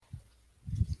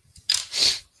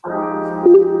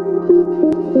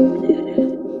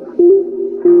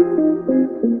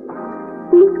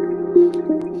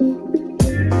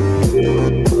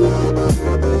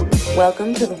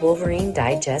Welcome to the Wolverine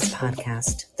Digest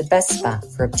Podcast, the best spot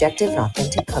for objective and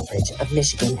authentic coverage of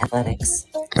Michigan athletics.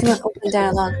 Through our open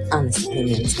dialogue, honest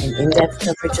opinions, and in-depth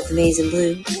coverage of the maize and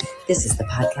blue, this is the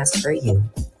podcast for you.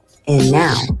 And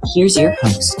now, here's your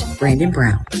host, Brandon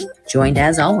Brown, joined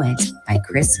as always by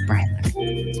Chris Breiler.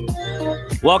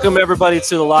 Welcome, everybody,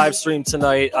 to the live stream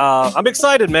tonight. I'm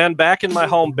excited, man. Back in my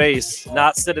home base,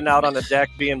 not sitting out on the deck,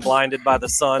 being blinded by the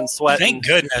sun, sweating. Thank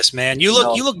goodness, man. You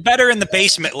look better in the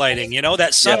basement lighting. You know,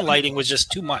 that sun lighting was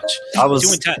just too much. I was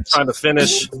too intense. Trying to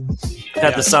finish,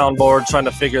 had the soundboard, trying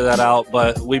to figure that out.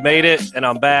 But we made it, and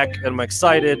I'm back, and I'm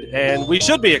excited. And we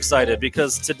should be excited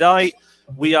because tonight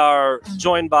we are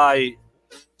joined by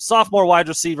sophomore wide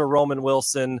receiver Roman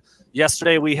Wilson.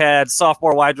 Yesterday we had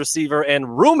sophomore wide receiver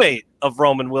and roommate of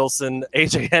Roman Wilson,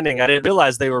 AJ Henning. I didn't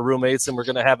realize they were roommates, and we're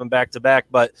going to have them back to back.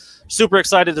 But super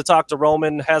excited to talk to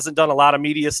Roman. Hasn't done a lot of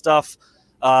media stuff.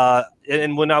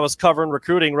 And when I was covering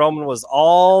recruiting, Roman was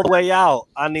all the way out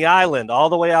on the island, all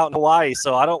the way out in Hawaii.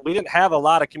 So we didn't have a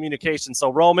lot of communication. So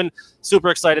Roman, super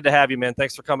excited to have you, man.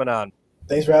 Thanks for coming on.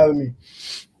 Thanks for having me.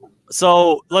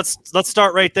 So let's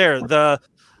start right there.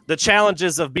 The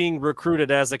challenges of being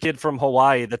recruited as a kid from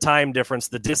Hawaii, the time difference,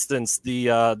 the distance,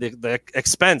 the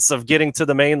expense of getting to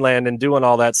the mainland and doing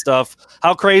all that stuff.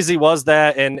 How crazy was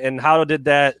that, and how did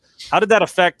that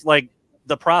affect like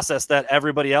the process that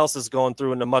everybody else is going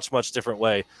through in a much, much different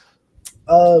way?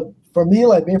 For me,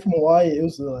 like being from Hawaii, it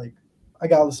was like I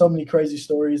got so many crazy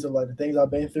stories of like the things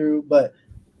I've been through. But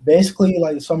basically,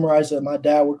 like to summarize it, my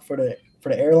dad worked for the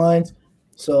airlines,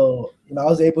 so I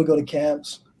was able to go to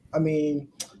camps. I mean,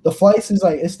 the flights is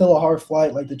like it's still a hard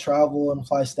flight, like to travel and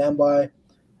fly standby.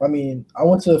 I mean, I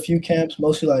went to a few camps,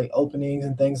 mostly like openings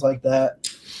and things like that.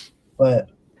 But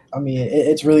I mean,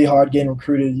 it's really hard getting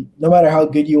recruited. No matter how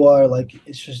good you are, like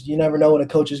it's just you never know when a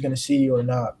coach is going to see you or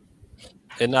not.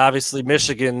 And obviously,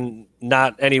 Michigan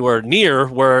not anywhere near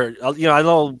where I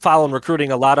know following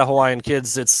recruiting a lot of Hawaiian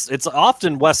kids. It's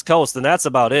often West Coast, and that's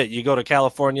about it. You go to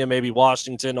California, maybe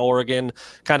Washington, Oregon,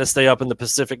 kind of stay up in the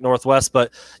Pacific Northwest.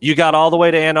 But you got all the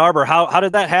way to Ann Arbor. How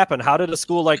did that happen? How did a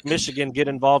school like Michigan get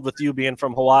involved with you being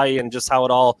from Hawaii, and just how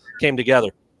it all came together?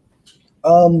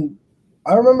 I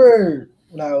remember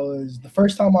when the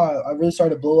first time I really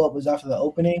started to blow up was after the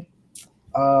opening.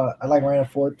 I ran a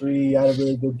 4.3. I had a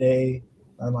really good day.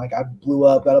 And I blew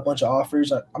up, got a bunch of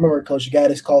offers. I remember Coach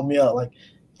Gaddis called me up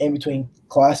in between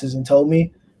classes and told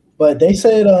me. But they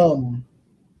said,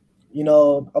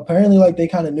 apparently they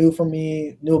kind of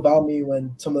knew about me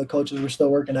when some of the coaches were still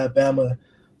working at Bama.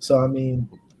 So, I mean,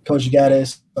 Coach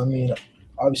Gaddis,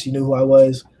 obviously knew who I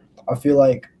was. I feel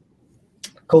like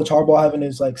Coach Harbaugh having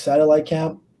his satellite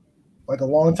camp a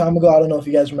long time ago. I don't know if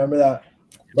you guys remember that.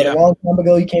 But a long time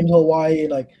ago, he came to Hawaii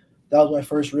and that was my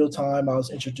first real time. I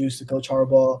was introduced to Coach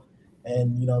Harbaugh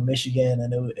and, Michigan,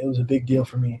 and it was a big deal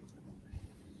for me.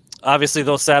 Obviously,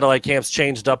 those satellite camps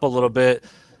changed up a little bit.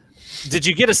 Did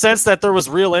you get a sense that there was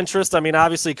real interest? I mean,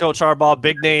 obviously, Coach Harbaugh,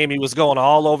 big name. He was going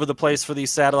all over the place for these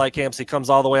satellite camps. He comes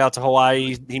all the way out to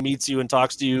Hawaii. He meets you and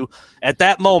talks to you. At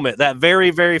that moment, that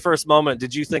very, very first moment,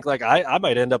 did you think, I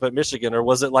might end up at Michigan, or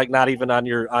was it, not even on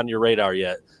your radar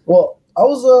yet? Well, I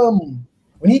was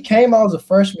when he came, I was a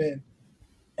freshman.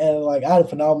 And I had a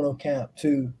phenomenal camp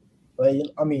too, but I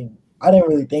didn't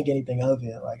really think anything of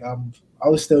it. I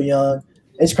was still young.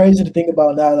 It's crazy to think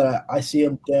about now that I see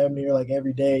him damn near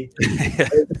every day.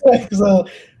 So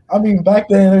back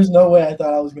then there's no way I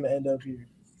thought I was gonna end up here.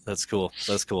 That's cool.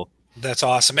 That's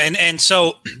awesome. And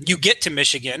so you get to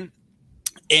Michigan,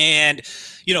 and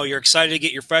you're excited to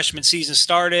get your freshman season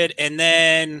started, and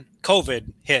then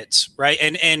COVID hits, right?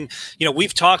 And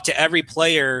we've talked to every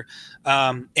player,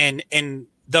 and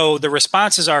though the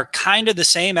responses are kind of the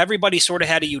same, everybody sort of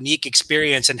had a unique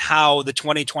experience in how the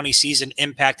 2020 season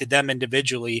impacted them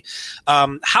individually.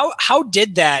 How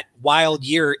did that wild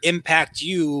year impact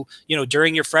you,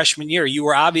 during your freshman year? You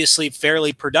were obviously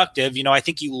fairly productive. I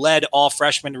think you led all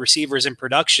freshman receivers in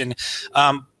production.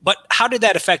 But how did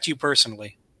that affect you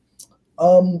personally?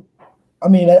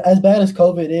 As bad as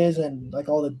COVID is and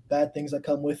all the bad things that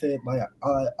come with it,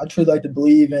 I truly like to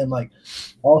believe in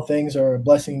all things are a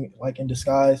blessing in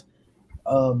disguise.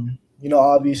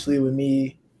 Obviously with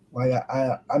me,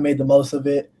 I made the most of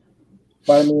it.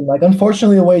 But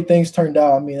unfortunately the way things turned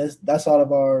out, that's out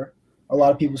of a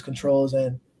lot of people's controls,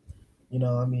 and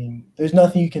there's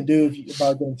nothing you can do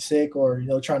about getting sick or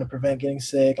trying to prevent getting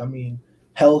sick.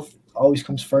 Health always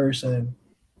comes first, and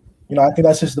I think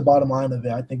that's just the bottom line of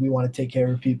it. I think we want to take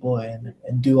care of people and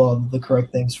do all the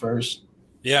correct things first.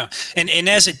 Yeah. And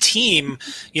as a team,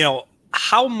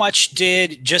 how much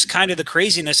did just kind of the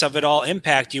craziness of it all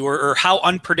impact you, or how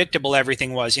unpredictable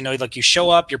everything was? You know, like you show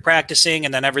up, you're practicing,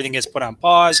 and then everything gets put on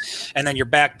pause, and then you're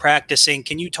back practicing.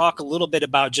 Can you talk a little bit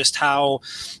about just how,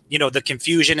 you know, the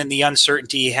confusion and the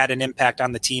uncertainty had an impact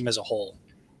on the team as a whole?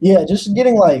 Yeah, just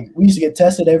getting we used to get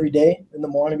tested every day in the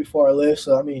morning before I lift.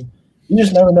 So, I mean, you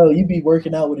just never know. You'd be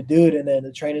working out with a dude, and then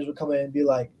the trainers would come in and be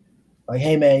like,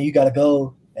 hey, man, you got to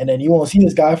go. And then you won't see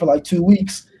this guy for like 2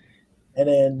 weeks. And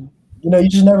then, you know, you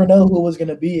just never know who it was going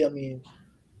to be. I mean,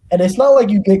 and it's not like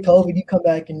you get COVID, you come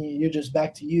back and you're just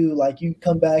back to you. Like, you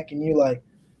come back and you're like,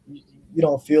 you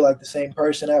don't feel like the same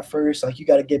person at first. Like, you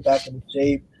got to get back into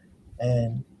shape.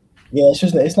 And, yeah,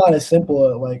 it's not as simple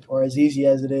or as easy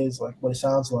as it is, like what it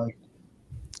sounds like.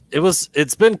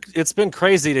 It's been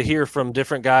crazy to hear from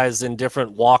different guys in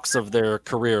different walks of their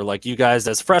career. Like you guys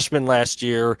as freshmen last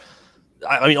year,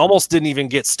 I mean, almost didn't even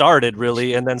get started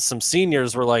really. And then some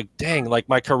seniors were like, dang, like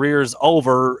my career's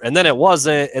over. And then it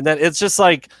wasn't. And then it's just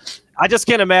like, I just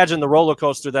can't imagine the roller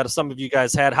coaster that some of you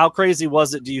guys had. How crazy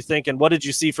was it, do you think? And what did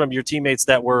you see from your teammates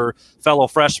that were fellow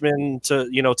freshmen to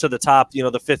the top,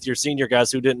 the fifth year senior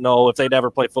guys who didn't know if they'd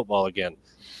ever play football again?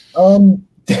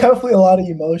 Definitely a lot of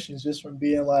emotions just from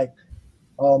being like,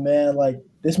 oh man, like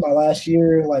this is my last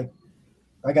year. Like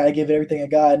I got to give it everything I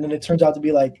got. And then it turns out to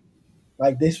be like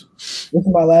this is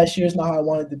my last year. It's not how I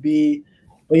wanted to be.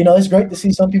 But, it's great to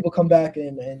see some people come back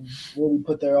and really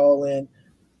put their all in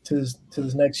to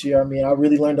this next year. I mean, I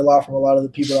really learned a lot from a lot of the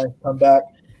people that come back.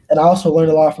 And I also learned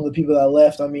a lot from the people that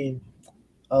left. I mean,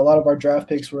 a lot of our draft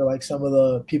picks were like some of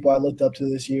the people I looked up to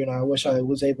this year, and I wish I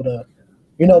was able to,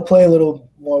 play a little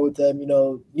more with them.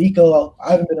 Nico,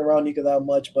 I haven't been around Nico that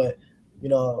much, but,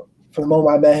 from the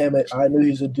moment I met him, I knew he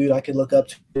was a dude I could look up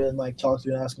to and like talk to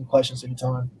and ask him questions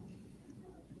anytime.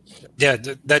 Yeah,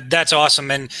 that's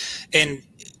awesome. And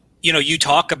you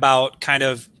talk about kind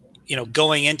of,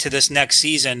 going into this next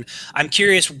season. I'm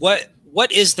curious, what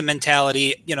is the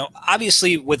mentality?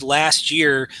 Obviously with last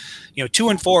year,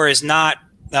 2-4 is not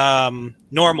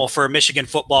normal for a Michigan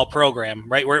football program,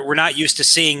 right? We're not used to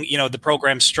seeing, the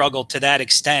program struggle to that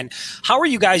extent. How are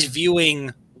you guys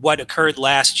viewing what occurred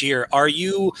last year? Are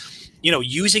you,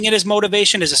 using it as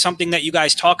motivation? Is it something that you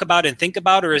guys talk about and think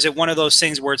about, or is it one of those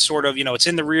things where it's sort of, it's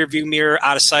in the rearview mirror,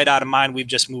 out of sight, out of mind, we've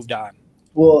just moved on?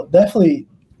 Well, definitely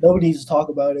nobody needs to talk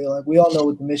about it. Like, we all know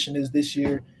what the mission is this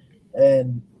year.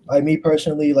 And like me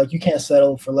personally, like, you can't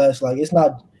settle for less. Like, it's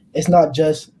not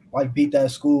just like beat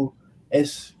that school.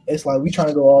 It's like we trying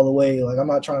to go all the way. Like, I'm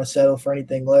not trying to settle for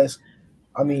anything less.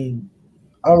 I mean,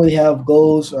 I don't really have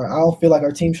goals, or I don't feel like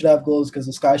our team should have goals because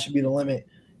the sky should be the limit.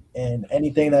 And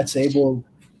anything that's able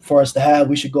for us to have,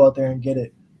 we should go out there and get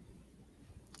it.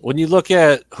 When you look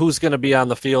at who's going to be on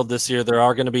the field this year, there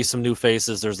are going to be some new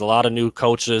faces. There's a lot of new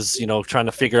coaches, trying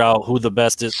to figure out who the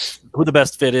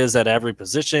best fit is at every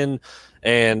position.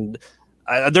 And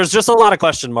there's just a lot of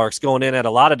question marks going in at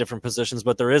a lot of different positions,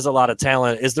 but there is a lot of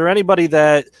talent. Is there anybody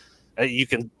that you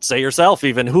can say yourself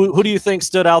even, who do you think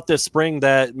stood out this spring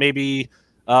that maybe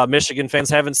Michigan fans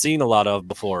haven't seen a lot of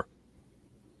before?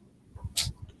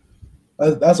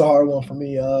 That's a hard one for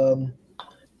me.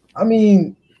 I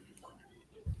mean,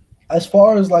 as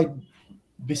far as like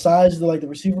besides the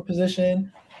receiver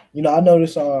position, I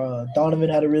noticed Donovan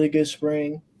had a really good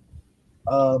spring.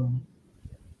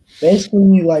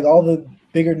 Basically, like all the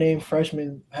bigger name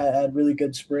freshmen had really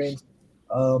good springs.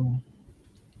 I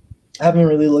haven't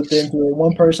really looked into it.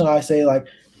 One person I say like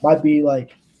might be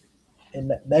like in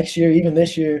next year, even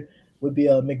this year, would be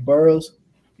McBurrows.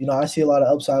 I see a lot of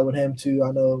upside with him too.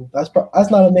 I know that's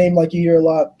not a name like you hear a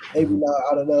lot. Maybe not.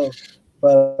 I don't know.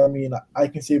 But, I mean, I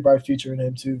can see a bright future in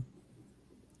him too.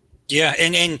 Yeah,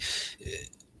 and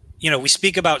we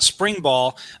speak about spring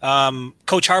ball.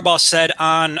 Coach Harbaugh said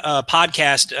on a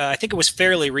podcast, I think it was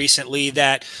fairly recently,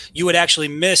 that you had actually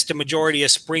missed a majority of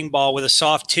spring ball with a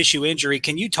soft tissue injury.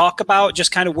 Can you talk about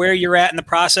just kind of where you're at in the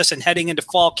process and heading into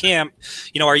fall camp?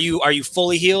 Are you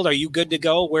fully healed? Are you good to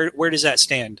go? Where does that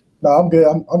stand? No, I'm good.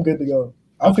 I'm good to go.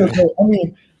 I feel good. I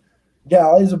mean,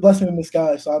 yeah, it's a blessing in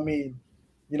disguise. So, I mean,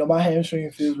 my hamstring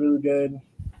feels really good.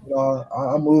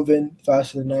 I'm moving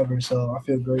faster than ever, so I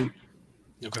feel great.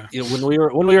 Okay. When we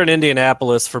were in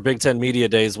Indianapolis for Big Ten Media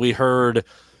Days, we heard,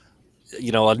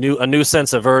 a new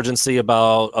sense of urgency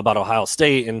about Ohio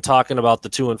State and talking about the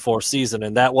 2-4 season,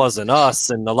 and that wasn't us.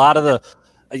 And a lot of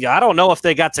I don't know if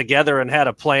they got together and had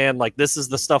a plan, like this is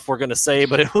the stuff we're going to say,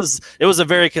 but it was a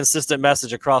very consistent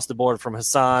message across the board from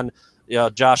Hassan.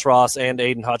 Josh Ross and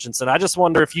Aiden Hutchinson. I just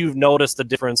wonder if you've noticed the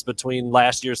difference between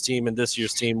last year's team and this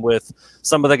year's team with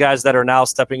some of the guys that are now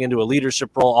stepping into a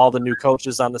leadership role, all the new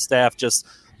coaches on the staff. Just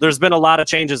there's been a lot of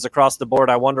changes across the board.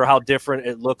 I wonder how different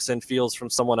it looks and feels from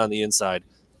someone on the inside.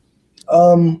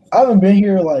 I haven't been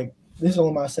here, this is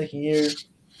only my second year.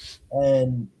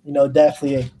 And,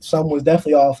 definitely some was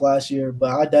definitely off last year,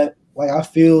 but I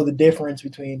feel the difference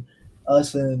between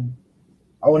us and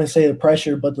I wouldn't say the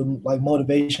pressure, but the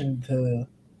motivation to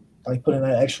put in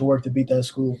that extra work to beat that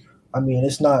school. I mean,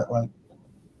 it's not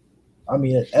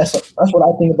that's what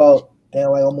I think about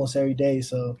almost every day.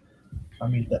 So, I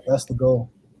mean, that's the goal.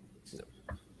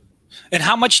 And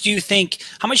how much do you think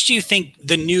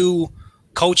the new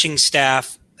coaching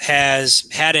staff has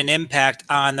had an impact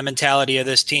on the mentality of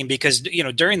this team? Because,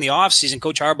 during the offseason,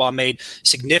 Coach Harbaugh made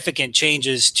significant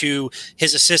changes to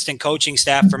his assistant coaching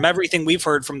staff. From everything we've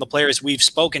heard from the players we've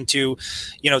spoken to,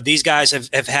 these guys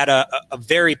have had a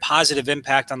very positive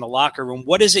impact on the locker room.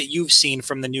 What is it you've seen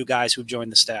from the new guys who've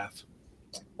joined the staff?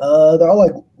 They're all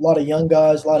a lot of young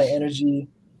guys, a lot of energy,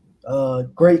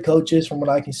 great coaches from what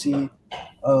I can see.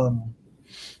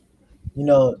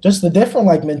 Just the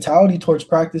different mentality towards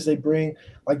practice they bring,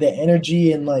 the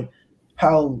energy and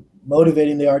how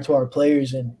motivating they are to our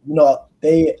players. And I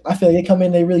feel like they come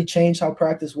in, they really change how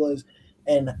practice was,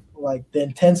 and the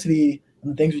intensity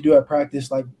and the things we do at practice,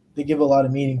 they give a lot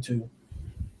of meaning to.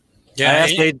 Yeah.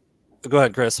 Go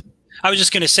ahead, Chris. I was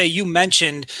just going to say, you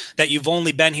mentioned that you've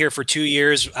only been here for 2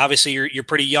 years. Obviously, you're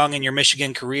pretty young in your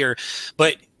Michigan career,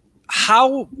 but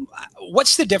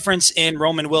what's the difference in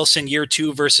Roman Wilson year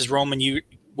 2 versus Roman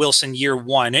Wilson year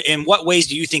 1? In what ways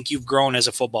do you think you've grown as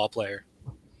a football player?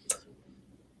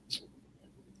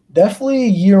 Definitely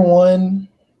year 1,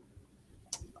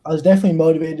 I was definitely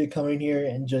motivated to come in here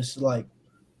and just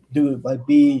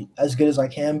be as good as I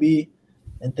can be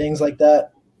and things like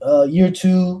that. Year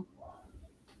 2,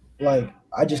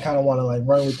 I just kind of want to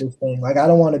run with this thing. I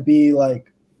don't want to be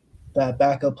that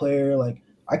backup player.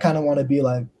 I kind of want to be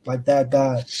like that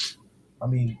guy. I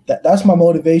mean, that's my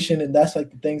motivation, and that's the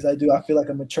things I do. I feel I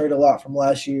matured a lot from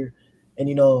last year, and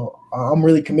I'm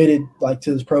really committed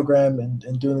to this program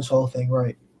and doing this whole thing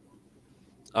right.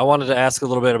 I wanted to ask a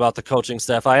little bit about the coaching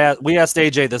staff. We asked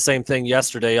AJ the same thing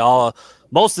yesterday.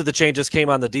 Most of the changes came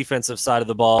on the defensive side of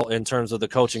the ball in terms of the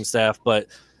coaching staff, but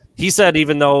he said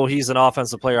even though he's an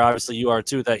offensive player, obviously you are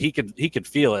too, that he could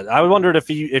feel it. I wondered if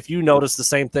you noticed the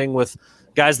same thing with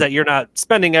guys that you're not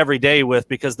spending every day with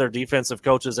because they're defensive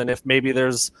coaches, and if maybe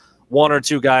there's 1 or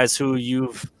 2 guys who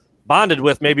you've bonded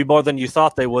with maybe more than you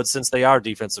thought they would since they are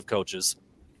defensive coaches.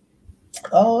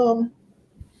 I don't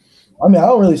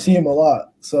really see him a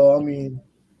lot. So, I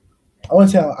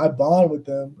wouldn't say I bond with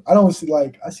them. I don't see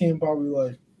I see him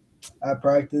probably at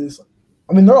practice.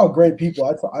 They're all great people.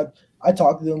 I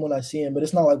talk to them when I see them, but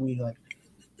it's not we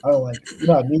I don't we're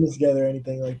not meetings together or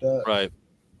anything like that. Right.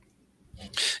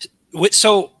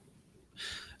 So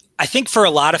I think for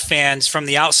a lot of fans from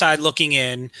the outside looking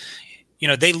in,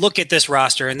 they look at this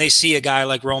roster and they see a guy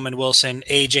like Roman Wilson,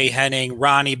 AJ Henning,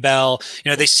 Ronnie Bell.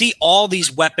 They see all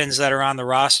these weapons that are on the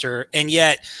roster. And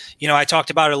yet, I talked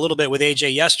about it a little bit with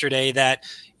AJ yesterday that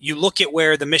you look at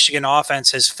where the Michigan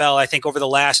offense has fell. I think over the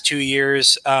last 2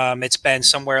 years, it's been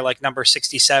somewhere number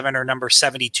 67 or number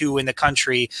 72 in the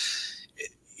country.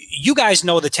 You guys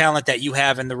know the talent that you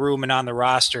have in the room and on the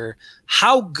roster.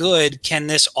 How good can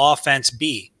this offense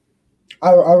be?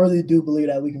 I really do believe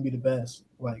that we can be the best.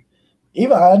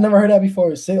 Even I never heard that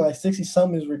before.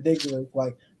 60-something is ridiculous.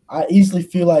 I easily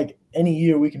feel any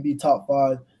year we can be top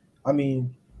 5.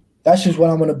 That's just what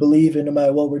I'm going to believe in no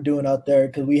matter what we're doing out there,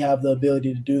 because we have the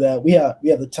ability to do that. We have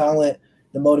the talent,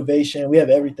 the motivation. We have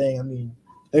everything.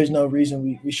 There's no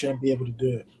reason we shouldn't be able to do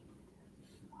it.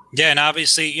 Yeah, and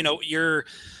obviously,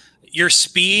 your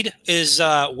speed is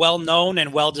well known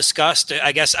and well discussed.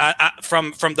 I guess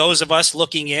from those of us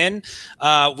looking in,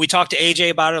 we talked to AJ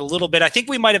about it a little bit. I think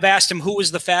we might have asked him who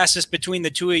was the fastest between the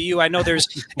two of you. I know there's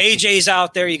AJ's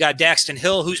out there. You got Daxton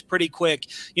Hill, who's pretty quick.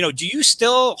 Do you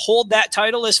still hold that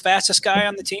title as fastest guy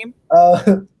on the team?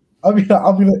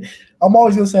 I'm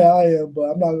always gonna say I am, but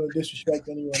I'm not gonna disrespect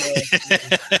anyone else.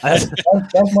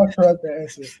 That's my correct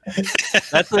answer.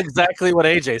 That's exactly what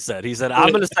AJ said. He said,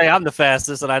 "I'm gonna say I'm the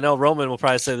fastest," and I know Roman will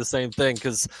probably say the same thing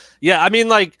because,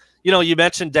 you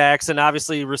mentioned Dax, and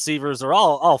obviously receivers are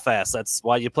all fast. That's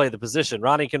why you play the position.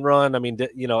 Ronnie can run.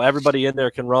 Everybody in there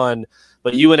can run.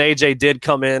 But you and AJ did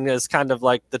come in as kind of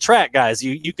like the track guys.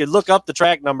 You could look up the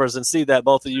track numbers and see that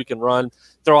both of you can run.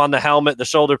 Throw on the helmet, the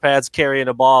shoulder pads, carrying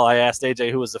a ball. I asked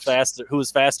AJ who was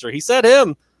faster. He said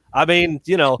him. I mean,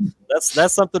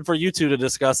 that's something for you two to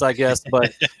discuss, I guess.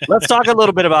 But let's talk a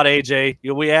little bit about AJ.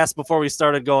 We asked before we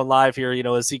started going live here,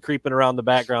 is he creeping around the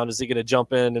background? Is he going to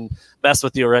jump in and mess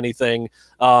with you or anything?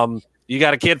 You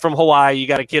got a kid from Hawaii. You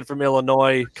got a kid from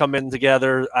Illinois coming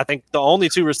together. I think the only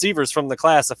two receivers from the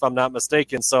class, if I'm not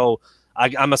mistaken. So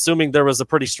I'm assuming there was a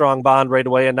pretty strong bond right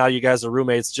away, and now you guys are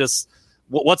roommates. Just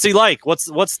what's he like?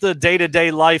 What's the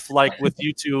day-to-day life like with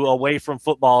you two away from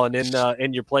football and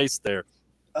in your place there?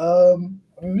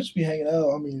 We just be hanging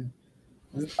out. I mean,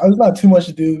 there's not too much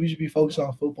to do. We should be focused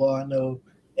on football. I know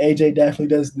AJ definitely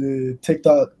does the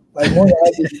TikTok. Like,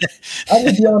 I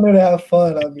just be on there to have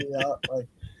fun. I mean,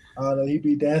 I don't know, he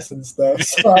be dancing and stuff.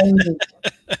 So I mean,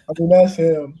 that's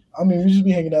him. I mean, we just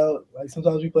be hanging out. Like,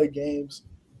 sometimes we play games.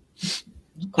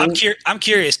 Cool. I'm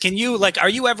curious. Can you are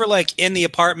you ever in the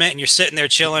apartment and you're sitting there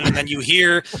chilling and then you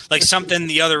hear something in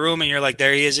the other room and you're like,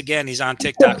 there he is again. He's on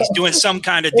TikTok. He's doing some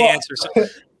kind of dance or something.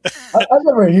 I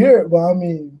never hear it, but I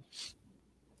mean,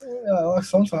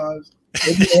 sometimes.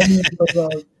 I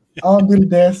don't do the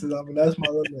dances. I mean, that's my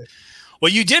limit.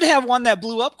 Well, you did have one that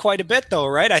blew up quite a bit, though,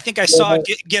 right? I think I saw it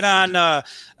get on, I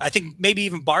think maybe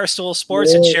even Barstool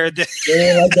Sports and shared that. They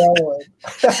didn't like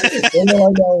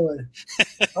that one.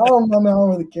 I don't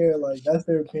really care. Like, that's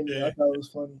their opinion. Yeah. I thought it was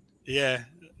funny. Yeah.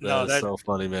 That's so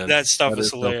funny, man. That stuff is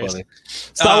hilarious. So,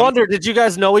 so I wonder, did you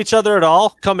guys know each other at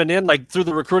all coming in? Like, through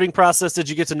the recruiting process, did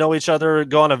you get to know each other,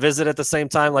 go on a visit at the same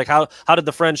time? Like, how did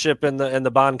the friendship and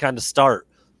the bond kind of start?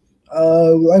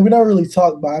 We never really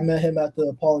talked, but I met him at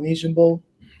the Polynesian Bowl.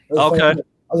 Okay. Funny.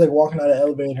 I was walking out of the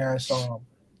elevator and I saw him.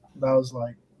 That was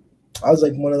one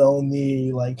of the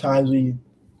only times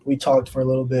we talked for a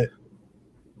little bit.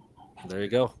 There you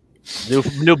go.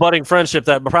 New budding friendship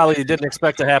that probably didn't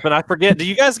expect to happen. I forget. Do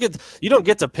you guys you don't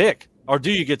get to pick, or do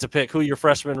you get to pick who your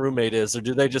freshman roommate is, or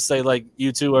do they just say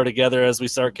you two are together as we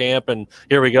start camp and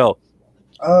here we go?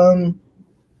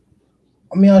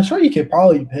 I mean, I'm sure you could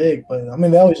probably pick, but I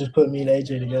mean, they always just put me and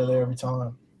AJ together every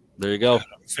time. There you go.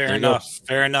 Fair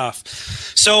enough.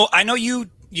 So I know you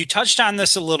touched on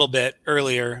this a little bit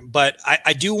earlier, but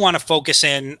I do want to focus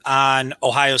in on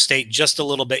Ohio State just a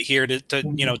little bit here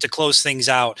to close things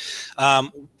out.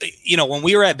 When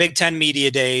we were at Big Ten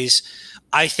Media Days,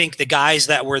 I think the guys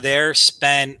that were there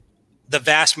spent the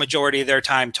vast majority of their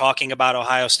time talking about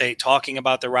Ohio State, talking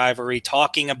about the rivalry,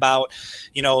 talking about,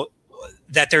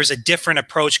 that there's a different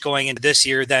approach going into this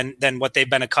year than what they've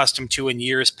been accustomed to in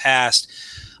years past.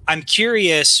 I'm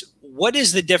curious, what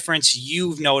is the difference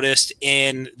you've noticed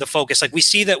in the focus? We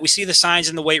see the signs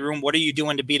in the weight room. What are you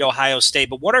doing to beat Ohio State?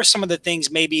 But what are some of the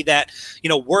things maybe that,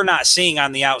 we're not seeing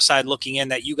on the outside looking in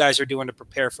that you guys are doing to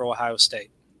prepare for Ohio State?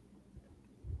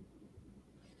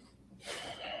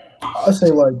 I'd say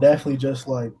definitely just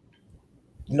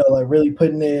really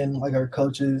putting in our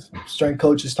coaches, strength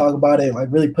coaches talk about it,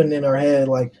 really putting in our head,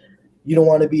 you don't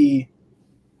want to be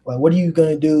what are you going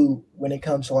to do when it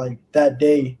comes to that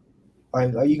day?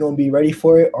 Are you going to be ready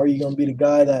for it? Or are you going to be the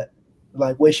guy that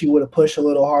wish you would have pushed a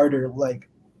little harder,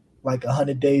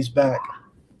 100 days back?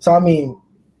 So, I mean,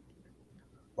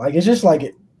 it's just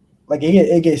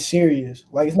it gets serious.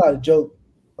 It's not a joke.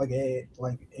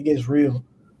 It gets real.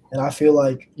 And I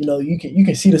feel you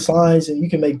can see the signs and you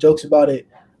can make jokes about it.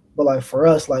 But for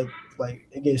us,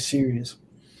 it gets serious.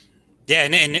 Yeah,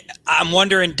 and I'm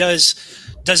wondering, does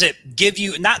it give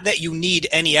you, not that you need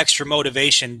any extra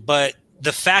motivation, but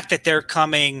the fact that they're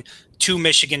coming to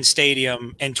Michigan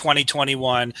Stadium in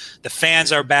 2021, the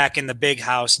fans are back in the big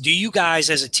house. Do you guys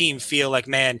as a team feel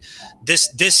man,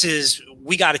 this is,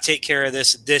 we got to take care of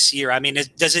this year? I mean,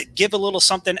 does it give a little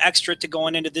something extra to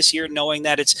going into this year, knowing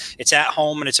that it's at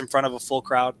home and it's in front of a full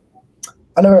crowd?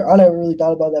 I never really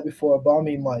thought about that before, but I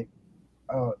mean,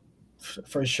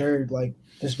 for sure,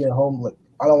 just being home,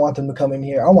 I don't want them to come in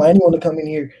here. I don't want anyone to come in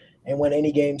here and win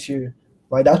any games here.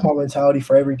 That's my mentality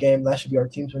for every game. That should be our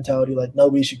team's mentality.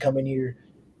 Nobody should come in here.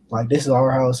 This is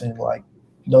our house, and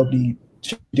nobody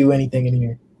should do anything in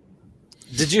here.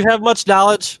 Did you have much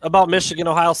knowledge about Michigan,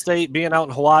 Ohio State, being out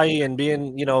in Hawaii and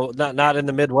being, not in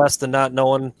the Midwest and not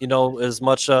knowing, as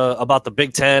much about the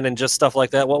Big Ten and just stuff like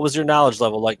that? What was your knowledge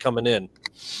level coming in?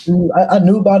 I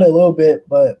knew about it a little bit,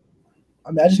 but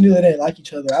I mean, I just knew they didn't like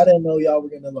each other. I didn't know y'all were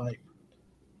gonna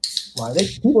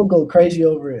people go crazy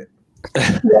over it.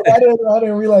 I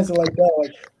didn't realize it like that.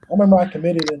 I remember I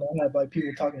committed and I had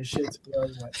people talking shit to me. I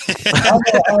was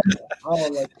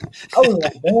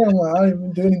damn, I didn't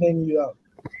even do anything to you out.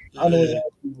 I know that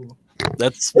people.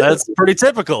 That's pretty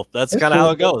typical. That's kind of how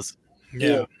it goes.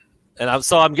 Yeah. And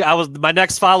my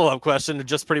next follow-up question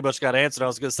just pretty much got answered. I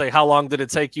was going to say, how long did it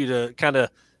take you to kind of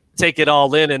take it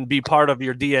all in and be part of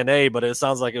your DNA, but it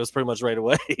sounds like it was pretty much right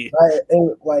away.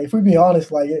 Like if we be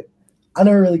honest, I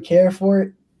never really cared for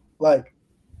it. But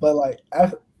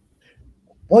after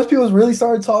once people really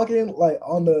started talking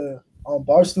on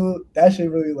Barstool, that shit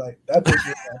really that pissed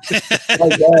me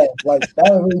off.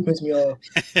 That really pissed me off.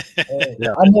 And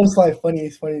Yeah. I know it's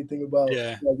funny thing about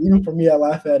even for me, I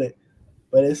laugh at it,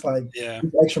 but it's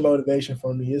it's extra motivation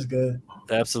for me. It's good.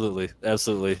 Absolutely.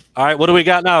 All right, what do we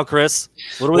got now, Chris?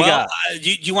 What do we got?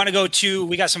 Do you want to go to?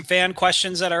 We got some fan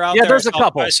questions that are out there. Yeah, there's a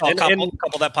couple. I saw a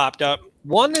couple that popped up.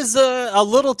 One is a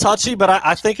little touchy, but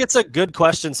I think it's a good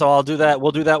question, so I'll do that.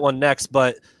 We'll do that one next,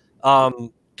 but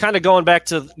kind of going back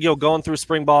to going through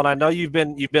spring ball, and I know you've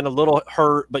been a little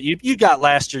hurt, but you got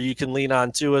last year you can lean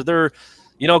on too. Are there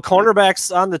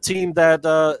cornerbacks on the team that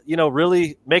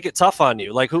really make it tough on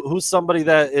you? Like who's somebody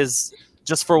that is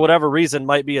just for whatever reason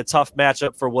might be a tough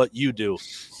matchup for what you do?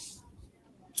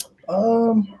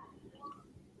 One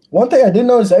thing I did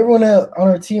notice, everyone on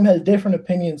our team has different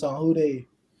opinions on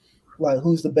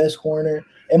who's the best corner.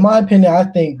 In my opinion, I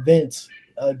think Vince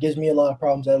gives me a lot of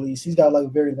problems. At least he's got a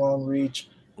very long reach.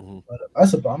 Mm-hmm. But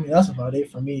that's about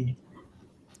it for me.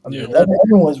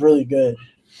 Everyone's really good.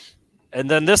 And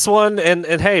then this one, and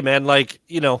hey, man,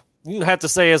 you don't have to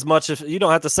say as much if you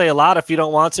don't have to say a lot if you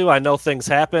don't want to. I know things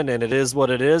happen, and it is what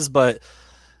it is. But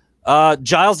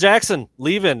Giles Jackson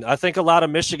leaving, I think a lot of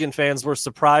Michigan fans were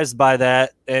surprised by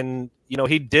that. And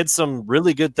he did some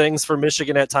really good things for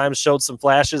Michigan at times, showed some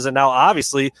flashes, and now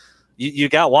obviously you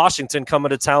got Washington coming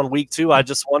to town week 2. I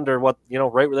just wonder what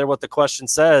right there what the question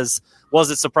says. Was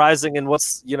it surprising, and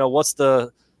what's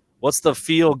the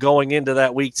feel going into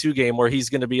that week 2 game where he's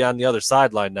going to be on the other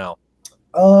sideline now?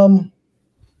 I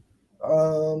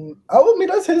mean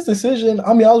that's his decision.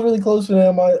 I mean, I was really close to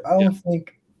him. I don't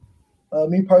think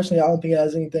me personally, I don't think it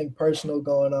has anything personal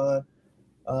going on.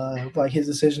 His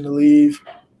decision to leave.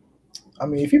 I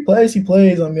mean, if he plays, he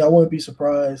plays. I mean, I wouldn't be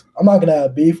surprised. I'm not gonna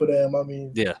have beef with him. I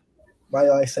mean,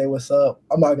 might say what's up.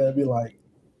 I'm not gonna be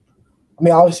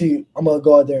obviously I'm gonna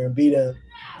go out there and beat him.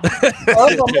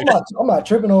 I'm not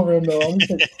tripping over him though. I'm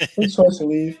just his choice to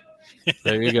leave.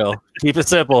 There you go. Keep it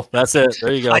simple. That's it.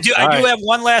 There you go. I do have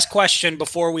one last question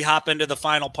before we hop into the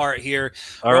final part here.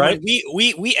 All right.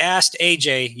 We asked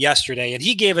AJ yesterday, and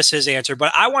he gave us his answer,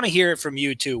 but I want to hear it from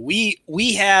you too. We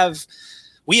have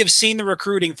seen the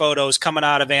recruiting photos coming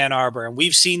out of Ann Arbor, and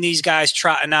we've seen these guys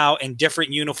trotting out in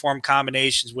different uniform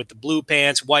combinations with the blue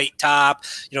pants, white top,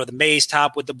 the maize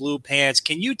top with the blue pants.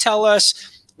 Can you tell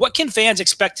us what can fans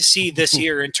expect to see this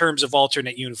year in terms of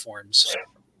alternate uniforms?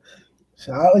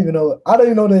 I don't even know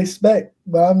what to expect,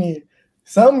 but I mean,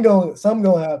 something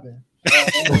gonna happen.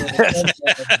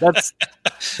 That's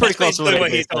pretty close to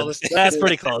what he told us. That's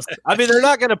pretty close. I mean, they're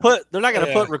not going to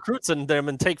put recruits in them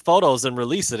and take photos and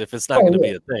release it if it's not going to be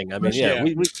a thing. I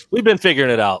mean, we've been figuring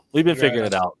it out.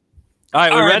 All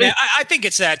right, we ready? Man, I think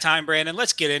it's that time, Brandon.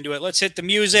 Let's get into it. Let's hit the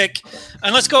music,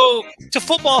 and let's go to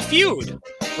Football Feud.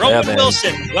 Roman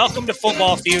Wilson, welcome to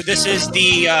Football Feud. This is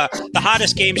the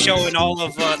hottest game show in all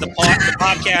of the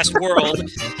podcast world.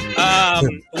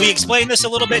 We explained this a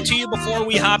little bit to you before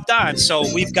we hopped on.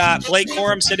 So we've got Blake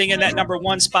Corum sitting in that number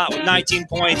 1 spot with 19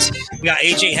 points. We got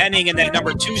AJ Henning in that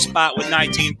number 2 spot with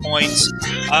 19 points.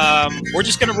 We're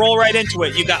just going to roll right into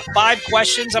it. You got 5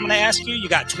 questions I'm going to ask you. You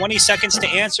got 20 seconds to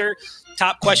answer.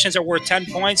 Top questions are worth 10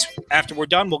 points. After we're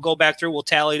done, we'll go back through, we'll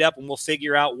tally it up, and we'll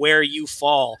figure out where you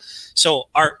fall. So,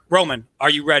 Roman,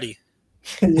 are you ready?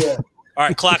 Yeah. All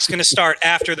right, clock's going to start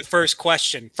after the first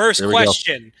question. First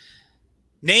question.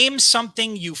 Name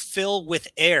something you fill with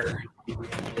air.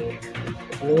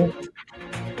 Balloon.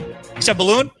 You said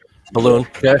balloon? Balloon.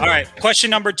 Okay. All right,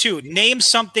 question number 2. Name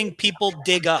something people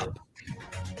dig up.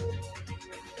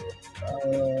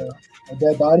 A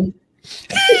dead body.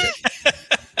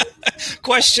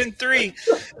 Question 3.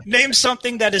 Name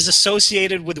something that is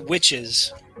associated with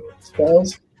witches.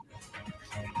 Spells.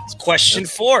 Question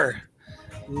 4.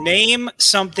 Name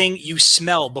something you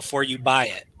smell before you buy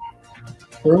it.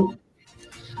 Fruit.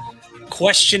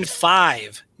 Question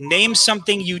 5. Name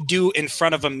something you do in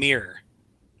front of a mirror.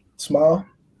 Smile.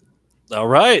 All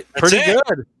right. That's Pretty it.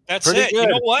 good. That's Pretty it. good.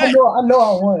 You know what? I know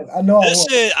I won.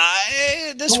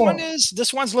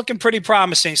 This one's looking pretty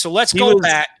promising. So let's go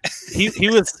back. He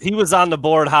was on the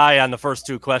board high on the first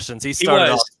 2 questions. He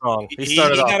started off strong. He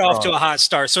got off to a hot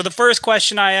start. So the first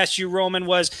question I asked you, Roman,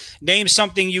 was name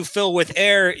something you fill with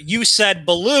air. You said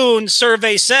balloon.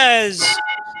 Survey says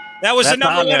that was the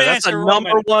number 1 answer. That's a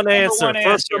number one answer.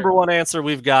 First number 1 answer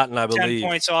we've gotten, I believe. 10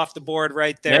 points off the board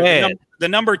right there. The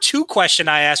number 2 question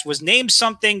I asked was name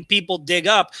something people dig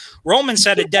up. Roman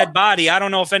said a dead body. I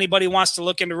don't know if anybody wants to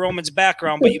look into Roman's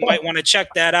background, but you might want to check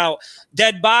that out.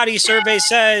 Dead body survey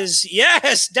says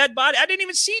yes, dead body. I didn't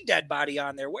even see dead body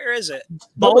on there. Where is it?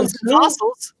 Bones and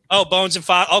fossils. Oh, bones and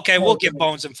fossils. Okay, we'll give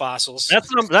bones and fossils. That's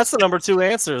the number 2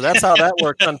 answer. That's how that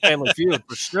works on Family Feud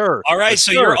for sure. All right,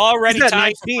 so you're already He's at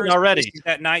tied 19 already. He's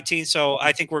at 19, so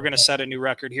I think we're going to set a new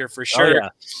record here for sure. Oh, yeah.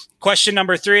 Question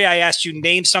number 3, I asked you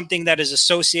name something that is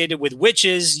associated with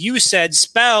witches. You said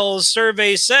spells.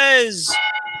 Survey says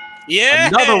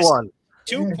yes. Another one.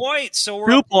 2 points. So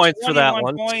we're 2 points for that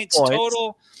one. Points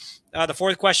total. The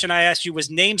 4th question I asked you was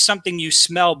name something you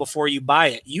smell before you buy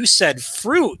it. You said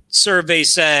fruit. Survey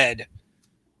said.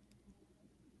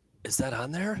 Is that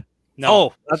on there?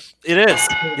 No. Oh, it is.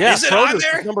 Yeah, is it on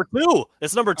there? It's number 2.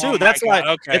 It's number 2. Oh That's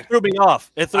why it threw me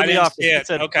off. It threw me off. It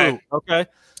said okay. fruit. Okay.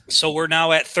 So we're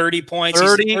now at 30 points.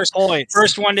 30 points.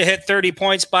 First one to hit 30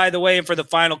 points, by the way. And for the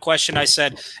final question, I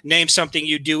said, name something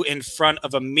you do in front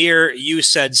of a mirror. You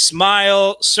said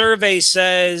smile. Survey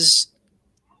says...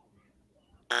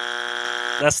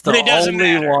 That's the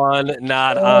only one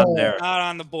not on there. Not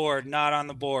on the board. Not on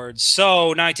the board.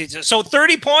 So 19. So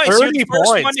 30 points. 30 You're the first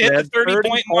points, one to hit the 30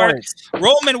 point points. mark.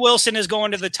 Roman Wilson is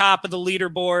going to the top of the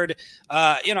leaderboard.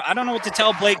 I don't know what to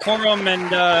tell Blake Corum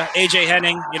and AJ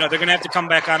Henning. They're going to have to come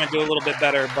back on and do a little bit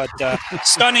better. But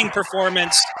stunning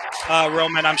performance,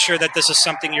 Roman. I'm sure that this is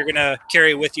something you're going to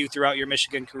carry with you throughout your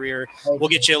Michigan career. We'll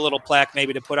get you a little plaque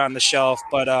maybe to put on the shelf.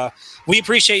 But we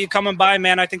appreciate you coming by,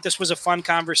 man. I think this was a fun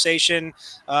conversation.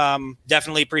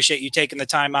 Definitely appreciate you taking the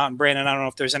time out. And Brandon, I don't know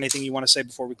if there's anything you want to say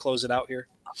before we close it out here.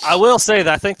 I will say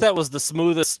that I think that was the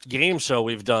smoothest game show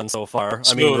we've done so far.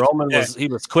 Smooth. I mean, Roman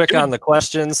was quick on the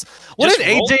questions. What did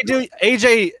AJ do?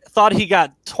 AJ thought he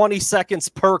got 20 seconds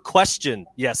per question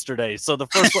yesterday. So the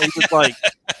first one he was like,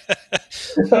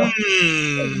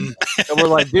 and we're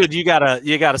like, dude, you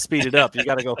gotta speed it up. You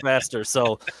gotta go faster.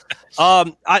 So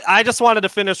I just wanted to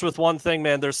finish with one thing,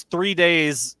 man. There's 3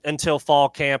 days until fall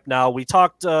camp now. We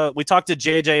talked to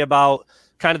JJ about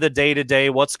kind of the day-to-day,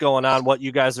 what's going on, what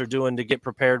you guys are doing to get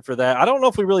prepared for that. I don't know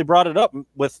if we really brought it up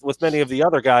with many of the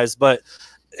other guys, but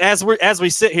as we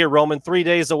sit here, Roman, 3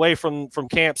 days away from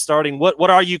camp starting, what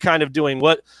are you kind of doing?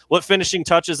 What finishing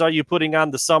touches are you putting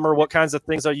on the summer? What kinds of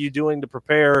things are you doing to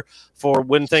prepare for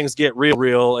when things get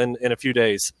real in a few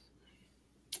days?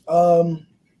 I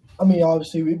mean,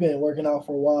 obviously we've been working out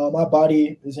for a while. My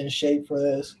body is in shape for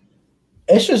this.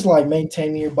 It's just like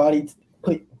maintaining your body,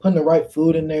 putting the right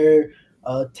food in there,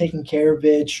 taking care of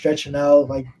it, stretching out,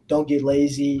 like don't get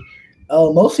lazy.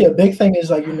 Mostly a big thing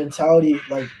is like your mentality,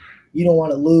 like you don't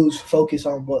want to lose focus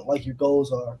on what like your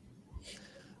goals are.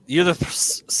 You're the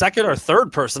second or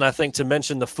third person, I think, to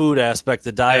mention the food aspect,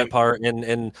 the diet part.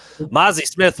 And Mozzie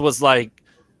Smith was like,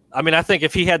 I mean, I think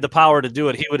if he had the power to do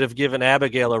it, he would have given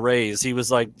Abigail a raise. He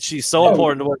was like, she's so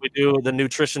important to what we do, the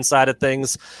nutrition side of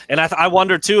things. And I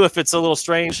wonder, too, if it's a little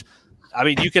strange. I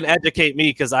mean, you can educate me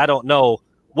because I don't know.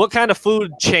 What kind of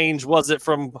food change was it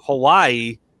from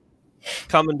Hawaii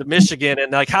coming to Michigan,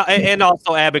 and like how, and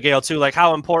also Abigail too, like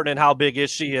how important and how big is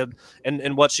she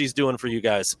and what she's doing for you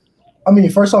guys? I mean,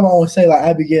 first off, I want to say like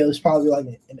Abigail is probably like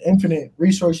an infinite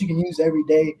resource you can use every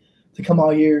day to come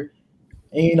out here,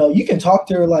 and you can talk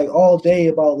to her like all day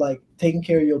about like taking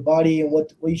care of your body and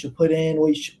what you should put in,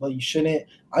 what you shouldn't.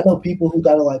 I know people who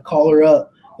gotta like call her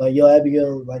up. Like, yo,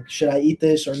 Abigail, like, should I eat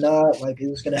this or not? Like, is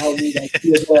this going to help me? Like,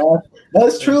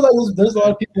 that's true. Like, there's a lot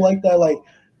of people like that. Like,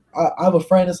 I have a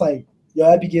friend that's like,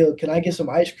 yo, Abigail, can I get some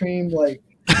ice cream? Like,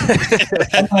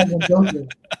 sometimes I'm joking.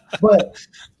 But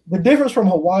the difference from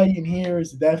Hawaii and here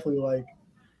is definitely, like,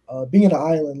 being an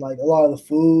island, like, a lot of the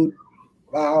food,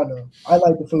 I don't know. I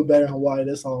like the food better in Hawaii.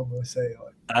 That's all I'm going to say.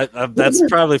 Like, that's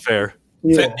probably fair.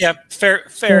 Yeah, fair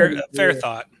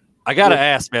thought. I got to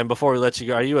ask, man, before we let you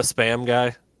go, are you a Spam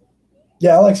guy?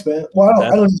 Yeah, I like Spam. Well,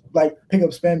 I don't just like pick up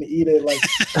Spam to eat it. Like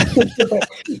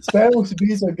Spam with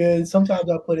beans are good. Sometimes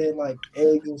I put in like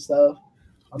eggs and stuff.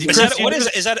 Is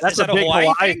that a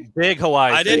Hawaii thing? Big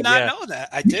Hawaii. I did not know that.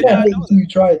 I did not know that. You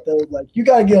try it though. Like you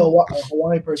gotta get a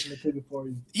Hawaiian person to cook it for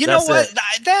you. You know what?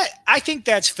 That I think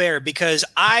that's fair because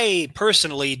I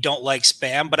personally don't like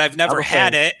Spam, but I've never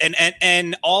had it,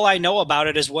 and all I know about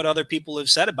it is what other people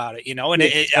have said about it. And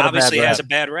it obviously has a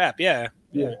bad rap. Yeah.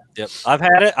 Yeah. Yep. I've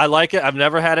had it. I like it. I've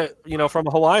never had it, from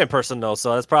a Hawaiian person though.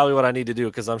 So that's probably what I need to do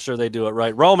because I'm sure they do it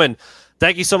right. Roman,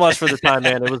 thank you so much for the time,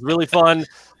 man. It was really fun.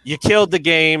 You killed the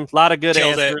game. A lot of good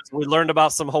answers. We learned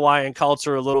about some Hawaiian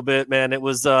culture a little bit, man. It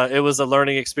was a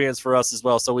learning experience for us as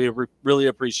well. So we really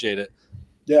appreciate it.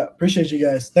 Yeah. Appreciate you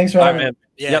guys. Thanks for having me.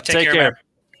 Yeah. Take care. Man.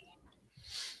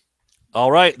 All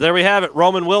right, there we have it.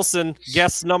 Roman Wilson,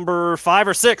 guest number 5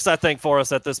 or 6, I think, for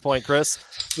us at this point, Chris.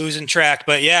 Losing track,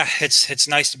 but yeah, it's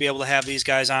nice to be able to have these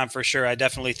guys on for sure. I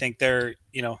definitely think they're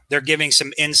giving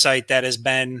some insight that has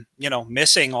been,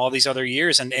 missing all these other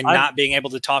years and not being able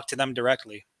to talk to them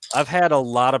directly. I've had a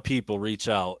lot of people reach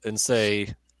out and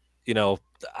say,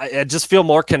 I just feel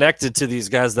more connected to these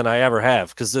guys than I ever have,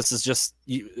 because this is just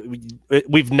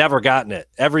we've never gotten it.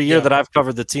 Every year that I've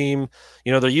covered the team,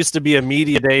 there used to be a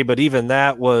media day, but even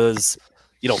that was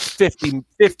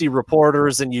 50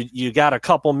 reporters, and you got a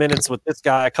couple minutes with this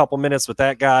guy, a couple minutes with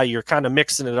that guy. You're kind of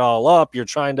mixing it all up. You're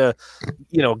trying to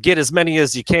get as many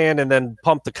as you can and then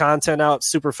pump the content out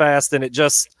super fast, and it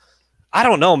just, I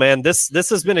don't know, man. This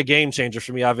has been a game changer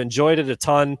for me. I've enjoyed it a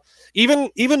ton.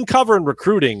 Even covering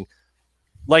recruiting.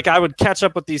 Like, I would catch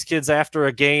up with these kids after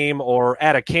a game or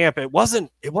at a camp. It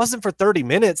wasn't for 30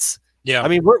 minutes. Yeah. I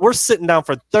mean, we're sitting down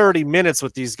for 30 minutes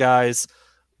with these guys,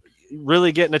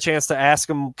 really getting a chance to ask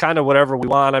them kind of whatever we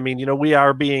want. I mean, we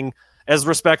are being as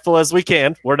respectful as we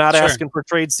can. We're not asking for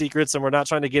trade secrets, and we're not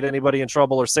trying to get anybody in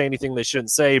trouble or say anything they shouldn't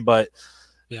say, but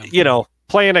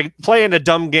playing a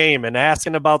dumb game and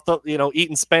asking about the,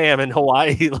 eating spam in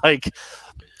Hawaii, like,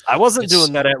 I wasn't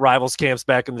doing that at rivals camps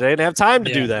back in the day. I didn't have time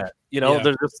to do that.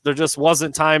 There just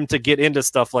wasn't time to get into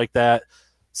stuff like that.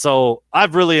 So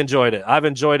I've really enjoyed it. I've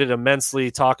enjoyed it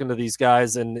immensely talking to these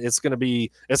guys, and it's going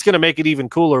to make it even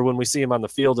cooler when we see them on the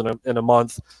field in a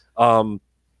month. So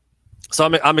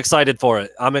I'm excited for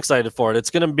it. It's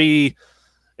going to be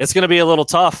a little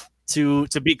tough to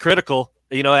be critical,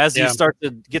 as you start to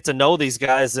get to know these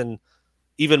guys, and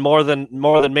even more than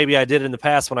maybe I did in the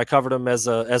past when I covered them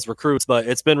as recruits. But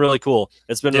it's been really cool.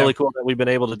 It's been really cool that we've been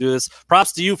able to do this.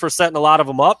 Props to you for setting a lot of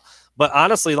them up. But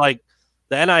honestly, like,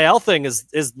 the NIL thing was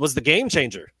the game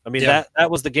changer. I mean, that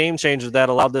was the game changer that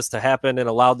allowed this to happen and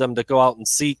allowed them to go out and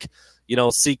seek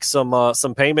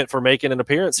some payment for making an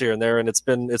appearance here and there. And it's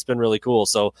been really cool.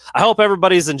 So I hope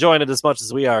everybody's enjoying it as much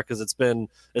as we are, because it's been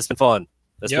fun.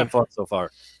 It's been fun so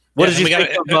far. What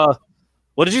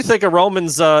did you think of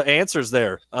Roman's answers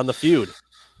there on the feud?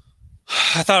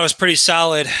 I thought it was pretty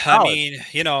solid. I mean,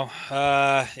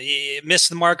 he missed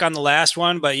the mark on the last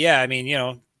one, but yeah, I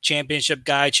mean, championship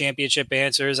guy, championship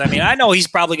answers. I mean, I know he's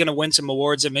probably going to win some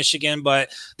awards at Michigan,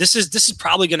 but this is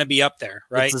probably going to be up there,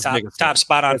 right? Top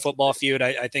spot on Football Feud.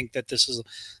 I think that this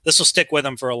will stick with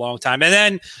him for a long time. And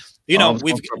then,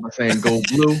 we've saying go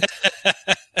blue,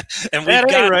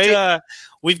 and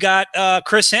we've got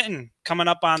Chris Hinton coming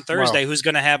up on Thursday, who's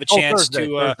going to have a chance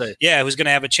who's going to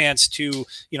have a chance to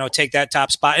take that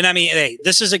top spot. And I mean, hey,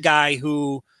 this is a guy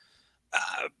who,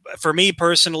 for me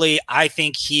personally, I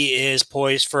think he is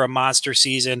poised for a monster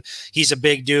season. He's a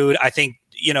big dude. I think,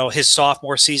 his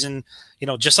sophomore season,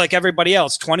 just like everybody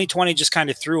else, 2020 just kind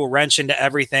of threw a wrench into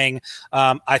everything.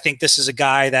 I think this is a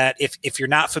guy that if you're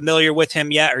not familiar with him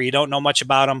yet, or you don't know much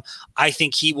about him, I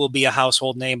think he will be a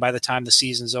household name by the time the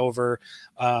season's over.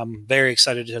 Very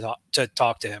excited to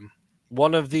talk to him.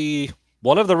 One of the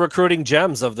recruiting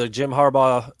gems of the Jim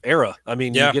Harbaugh era. I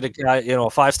mean, you get a guy, a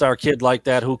 5-star kid like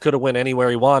that who could have went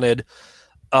anywhere he wanted,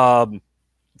 from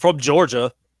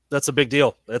Georgia. That's a big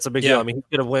deal. Deal. I mean, he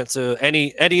could have went to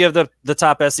any of the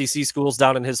top SEC schools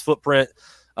down in his footprint.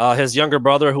 His younger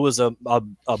brother, who was a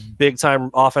big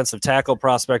time offensive tackle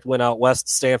prospect, went out west,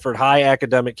 Stanford, high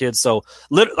academic kids. So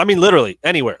literally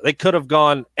anywhere. They could have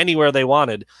gone anywhere they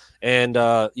wanted. And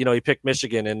he picked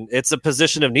Michigan, and it's a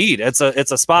position of need. It's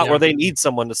a spot where they need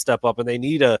someone to step up, and they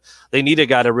need a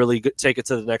guy to really take it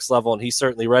to the next level. And he's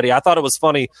certainly ready. I thought it was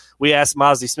funny. We asked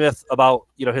Mozzie Smith about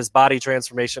his body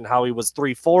transformation, how he was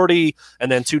 340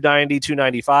 and then 290,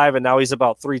 295, and now he's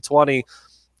about 320.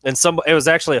 And it was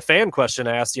actually a fan question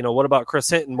asked. What about Chris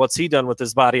Hinton? What's he done with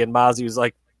his body? And Mozzie was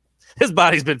like, his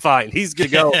body's been fine. He's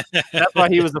going to go. That's why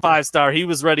he was a 5-star. He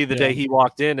was ready the day he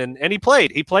walked in, and he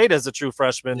played. He played as a true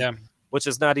freshman, which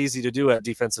is not easy to do at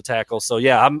defensive tackle. So,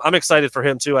 yeah, I'm excited for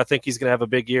him, too. I think he's going to have a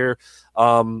big year,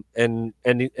 and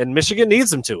Michigan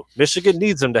needs him to. Michigan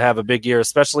needs him to have a big year,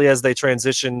 especially as they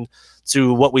transition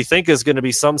to what we think is going to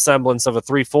be some semblance of a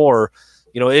 3-4.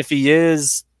 If he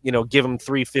is, give him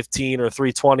 315 or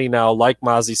 320 now, like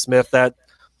Mozzie Smith,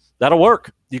 that'll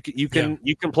work. You can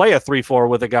play a 3-4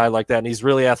 with a guy like that, and he's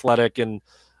really athletic and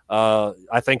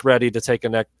I think ready to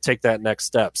take that next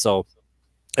step. So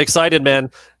excited,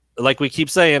 man. Like we keep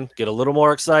saying, get a little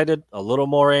more excited, a little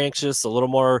more anxious, a little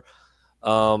more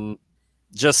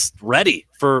just ready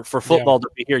for football to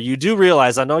be here. You do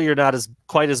realize, I know you're not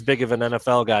quite as big of an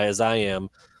NFL guy as I am.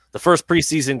 The first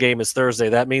preseason game is Thursday.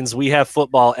 That means we have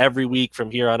football every week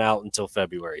from here on out until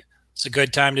February. It's a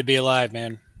good time to be alive,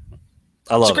 man.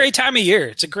 It's a great time of year.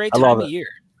 It's a great time of year.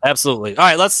 Absolutely. All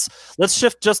right, let's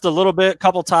shift just a little bit.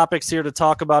 Couple topics here to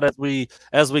talk about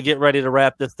as we get ready to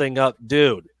wrap this thing up.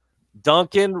 Dude,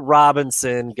 Duncan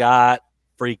Robinson got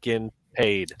freaking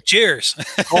paid. Cheers.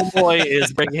 Homeboy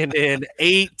is bringing in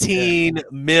 18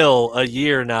 mil a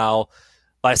year now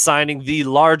by signing the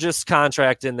largest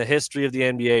contract in the history of the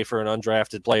NBA for an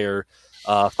undrafted player.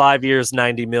 5 years,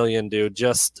 90 million, dude.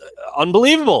 Just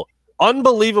unbelievable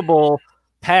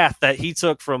path that he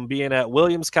took from being at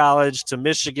Williams College to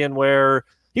Michigan, where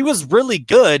he was really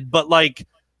good, but like,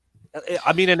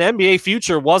 I mean, an NBA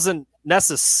future wasn't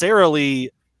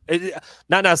necessarily,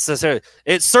 not necessarily,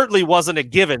 it certainly wasn't a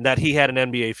given that he had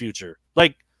an NBA future.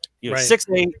 Like, you know,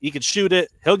 6'8", he could shoot it,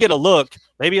 he'll get a look,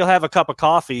 maybe he'll have a cup of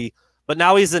coffee, but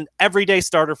now he's an everyday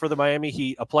starter for the Miami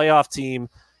Heat, a playoff team.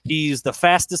 He's the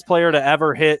fastest player to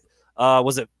ever hit,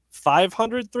 was it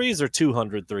 500 threes or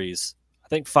 200 threes? I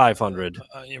think 500.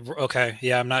 Okay,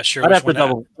 yeah, I'm not sure. I'd have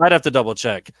to double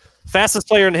check. Fastest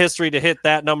player in history to hit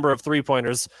that number of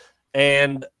 3-pointers,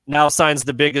 and now signs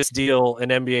the biggest deal in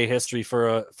NBA history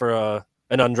for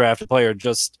an undrafted player.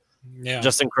 Just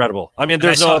incredible. I mean,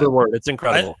 there's no other word. It's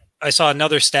incredible. I saw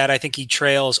another stat. I think he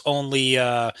trails only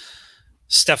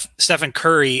Stephen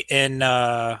Curry in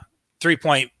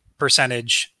 3-point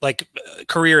percentage, like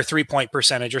career 3-point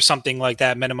percentage or something like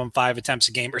that, minimum 5 attempts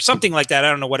a game or something like that. I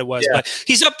don't know what it was, but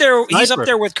he's up there. He's up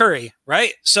there with Curry,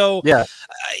 right? So a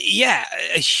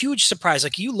huge surprise.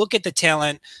 Like, you look at the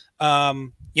talent,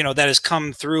 that has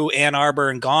come through Ann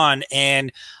Arbor and gone,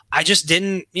 and I just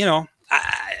didn't, he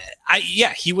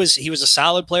was a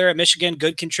solid player at Michigan,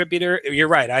 good contributor. You're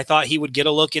right. I thought he would get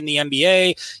a look in the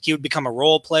NBA. He would become a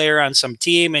role player on some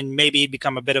team, and maybe he'd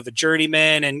become a bit of a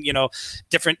journeyman, and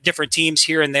different teams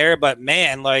here and there. But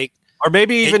man, like, or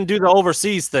maybe even do the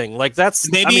overseas thing. Like, do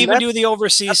the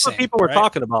overseas. That's thing, what people were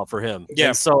talking about for him. Yeah.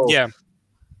 And so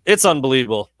it's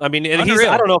unbelievable. I mean, and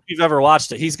I don't know if you've ever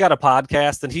watched it. He's got a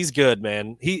podcast, and he's good,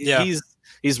 man. He's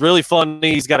really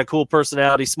funny. He's got a cool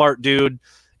personality, smart dude.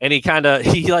 And he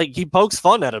pokes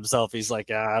fun at himself. He's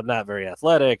like, I'm not very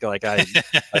athletic. Like, my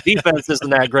defense isn't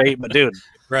that great, but dude,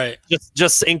 right,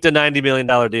 just inked a $90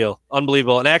 million deal.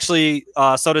 Unbelievable. And actually,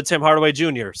 so did Tim Hardaway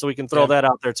Jr. So we can throw that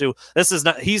out there too. This is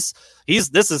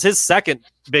his second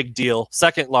big deal,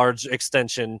 second large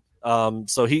extension.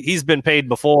 So he's been paid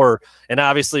before, and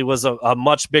obviously was a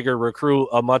much bigger recruit,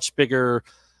 a much bigger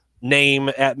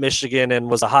name at Michigan, and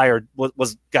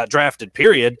got drafted,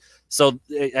 period. So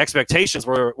expectations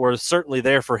were certainly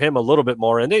there for him a little bit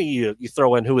more. And then you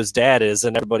throw in who his dad is,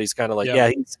 and everybody's kind of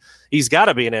like, he's got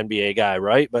to be an NBA guy,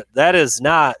 right? But that is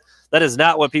not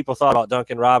what people thought about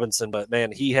Duncan Robinson. But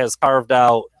man, he has carved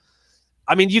out.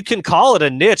 I mean, you can call it a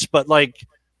niche, but like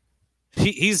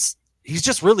he's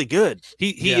just really good.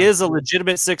 He is a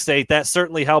legitimate 6'8". That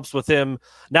certainly helps with him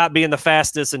not being the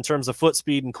fastest in terms of foot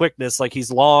speed and quickness. Like,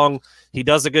 he's long. He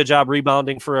does a good job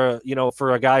rebounding for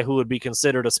a guy who would be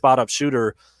considered a spot up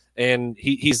shooter. And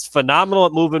he's phenomenal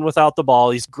at moving without the ball.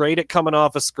 He's great at coming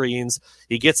off of screens.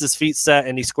 He gets his feet set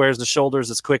and he squares the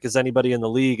shoulders as quick as anybody in the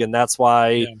league. And that's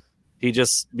why he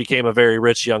just became a very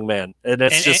rich young man. And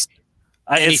it's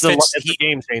it's a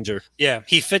game changer. Yeah,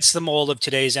 he fits the mold of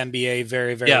today's NBA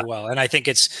very, very well. And I think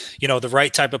it's, the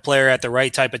right type of player at the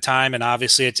right type of time. And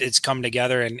obviously it's come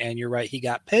together, and you're right. He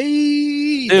got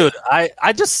paid. Dude, I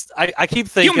keep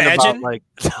thinking about, like,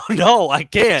 no, I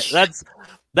can't.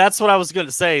 That's what I was going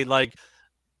to say. Like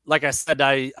I said,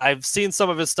 I've seen some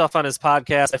of his stuff on his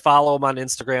podcast. I follow him on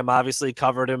Instagram, obviously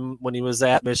covered him when he was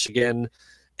at Michigan.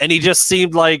 And he just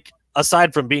seemed like,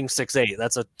 aside from being 6'8",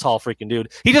 that's a tall freaking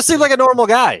dude. He just seemed like a normal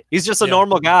guy. He's just a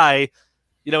normal guy.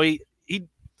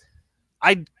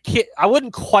 I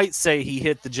wouldn't quite say he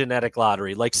hit the genetic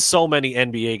lottery like so many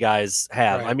NBA guys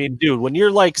have. Right. I mean, dude, when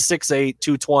you're like 6'8",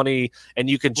 220, and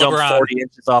you can jump 40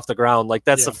 inches off the ground, like,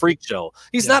 that's a freak show.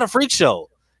 He's not a freak show.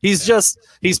 He's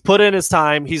he's put in his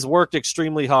time. He's worked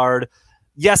extremely hard.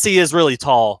 Yes, he is really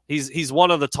tall. He's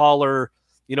one of the taller,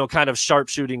 kind of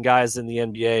sharpshooting guys in the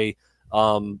NBA.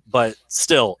 But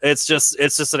still, it's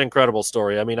just an incredible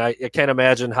story. I mean, I can't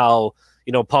imagine how,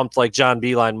 pumped like John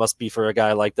Beilein must be for a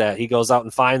guy like that. He goes out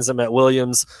and finds him at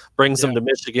Williams, brings him to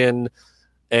Michigan,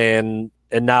 and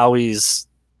now he's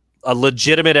a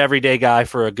legitimate everyday guy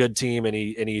for a good team, and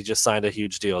he just signed a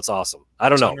huge deal. It's awesome. I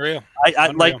don't know. Unreal.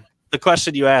 I like the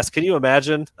question you asked. Can you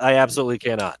imagine? I absolutely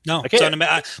cannot. No,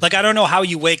 I don't know how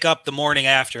you wake up the morning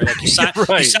after. Like,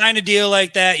 you sign a deal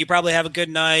like that, you probably have a good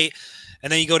night.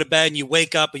 And then you go to bed and you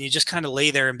wake up and you just kind of lay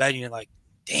there in bed and you're like,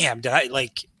 damn, did I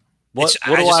like what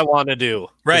do I want to do?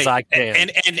 Right. I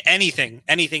can. And anything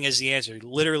is the answer.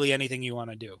 Literally anything you want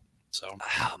to do. So,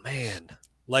 oh man.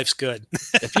 Life's good.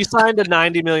 If you signed a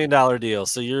 $90 million deal,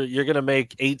 so you're going to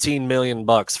make $18 million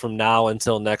from now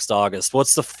until next August,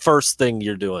 what's the first thing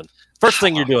you're doing? First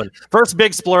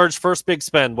big splurge, first big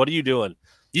spend. What are you doing?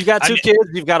 You got two kids.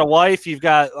 You've got a wife. You've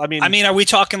got. I mean, are we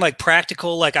talking like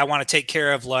practical? Like, I want to take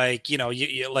care of, like, you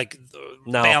like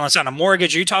balance on a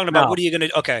mortgage. Are you talking about what are you going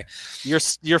to? Okay,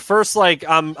 your first, like,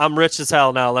 I'm rich as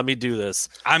hell now. Let me do this.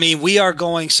 I mean, we are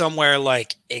going somewhere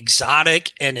like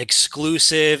exotic and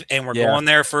exclusive, and we're going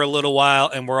there for a little while,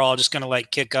 and we're all just going to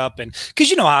like kick up, and because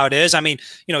you know how it is. I mean,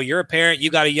 you're a parent. You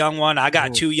got a young one. I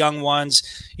got two young ones.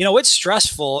 It's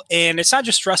stressful, and it's not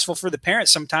just stressful for the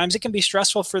parents. Sometimes it can be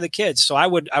stressful for the kids. So I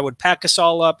would pack us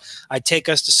all up. I'd take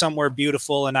us to somewhere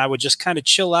beautiful, and I would just kind of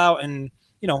chill out and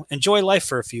enjoy life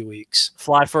for a few weeks.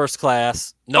 Fly first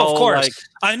class. No, of course.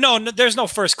 I know there's no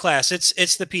first class.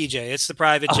 It's the PJ. It's the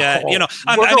private jet.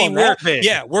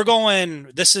 We're going.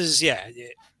 This is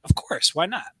of course. Why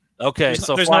not? Okay,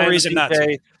 there's no reason not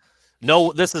to.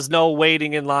 No, this is no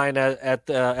waiting in line at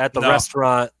the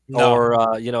restaurant or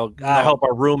I hope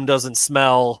our room doesn't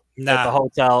smell at the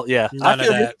hotel. Yeah, none of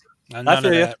that. None of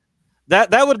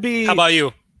that. That would be. How about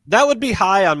you? That would be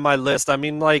high on my list. I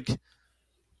mean, like,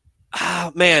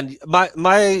 man,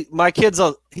 my kid's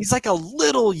he's like a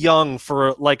little young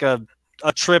for like a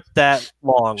trip that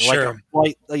long, sure. Like a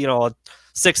flight, a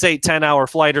 6, 8, 10-hour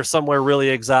flight or somewhere really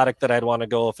exotic that I'd want to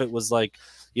go. If it was like,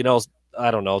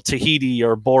 I don't know, Tahiti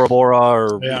or Bora Bora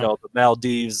or the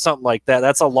Maldives, something like that.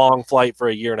 That's a long flight for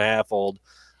a 1.5-year-old.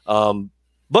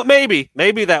 But maybe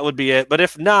that would be it. But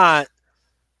if not,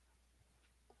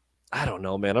 I don't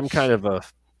know, man. I'm kind of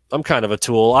a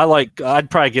tool. I'd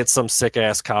probably get some sick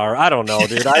ass car. I don't know,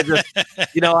 dude. I just,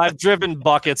 I've driven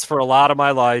buckets for a lot of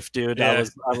my life, dude. Yeah.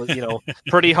 I was,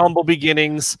 pretty humble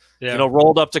beginnings. Yeah.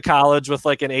 Rolled up to college with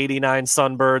like an '89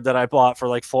 Sunbird that I bought for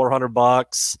like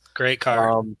 $400. Great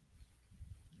car.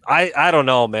 I don't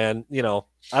know, man.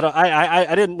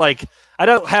 I didn't like. I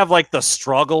don't have like the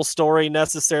struggle story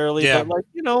necessarily, but like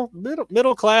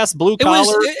middle class, blue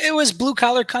collar. It was blue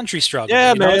collar country struggle.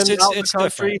 Yeah, man. It's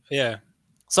different. Yeah.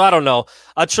 So I don't know.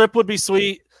 A trip would be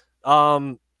sweet.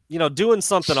 Doing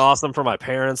something awesome for my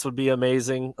parents would be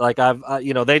amazing. Like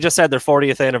they just had their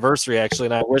 40th anniversary actually,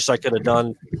 and I wish I could have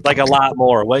done like a lot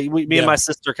more. Me and my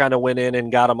sister kind of went in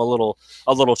and got them a little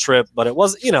trip, but it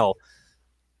was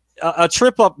a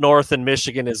trip up north in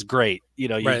Michigan is great. You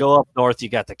go up north, you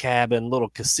got the cabin, little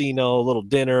casino, little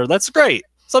dinner. That's great.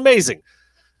 It's amazing.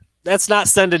 That's not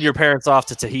sending your parents off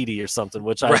to Tahiti or something,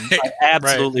 which I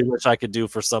absolutely wish I could do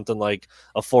for something like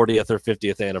a 40th or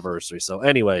 50th anniversary. So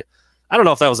anyway, I don't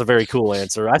know if that was a very cool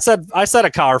answer. I said a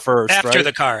car first. After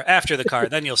the car,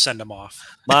 then you'll send them off.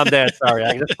 Mom, Dad, sorry,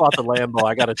 I just bought the Lambo.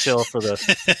 I got to chill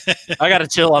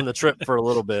on the trip for a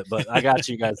little bit, but I got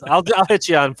you guys. I'll hit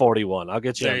you on 41. I'll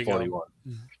get you on 41.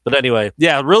 But anyway,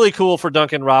 yeah, really cool for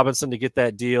Duncan Robinson to get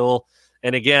that deal.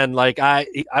 And again, like I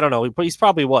don't know, he's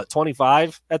probably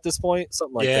 25 at this point,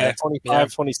 something like that,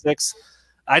 25, 26.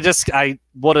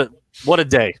 What a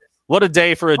day. What a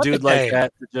day for a dude like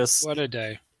that to just what a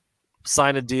day.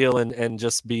 Sign a deal and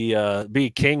just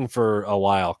be king for a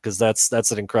while, because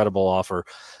that's an incredible offer.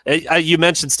 You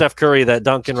mentioned Steph Curry, that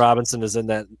Duncan Robinson is in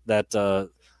that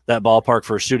ballpark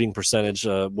for a shooting percentage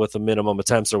with a minimum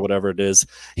attempts or whatever it is.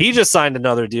 He just signed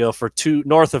another deal for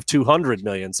north of $200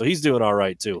 million, so he's doing all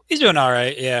right too. He's doing all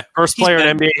right, yeah. First player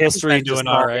in NBA history doing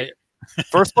all right.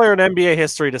 First player in NBA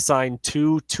history to sign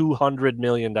two $200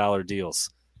 million deals.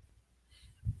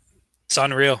 It's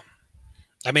unreal.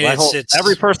 I mean, it's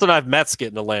every person I've met's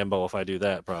getting a Lambo if I do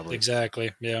that, probably.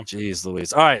 Exactly. Yeah. Jeez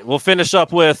Louise. All right, we'll finish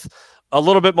up with a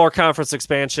little bit more conference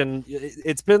expansion.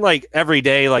 It's been like every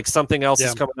day, like something else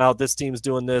is coming out. This team's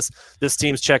doing this. This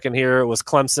team's checking here. It was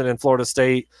Clemson and Florida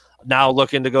State. Now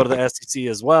looking to go to the SEC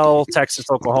as well. Texas,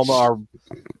 Oklahoma are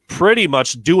pretty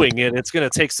much doing it. It's going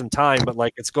to take some time, but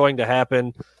like it's going to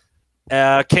happen.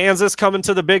 Kansas coming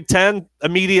to the Big Ten.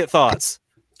 Immediate thoughts.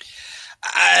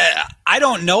 I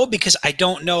don't know, because I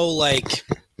don't know, like,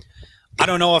 I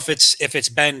don't know if it's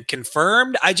been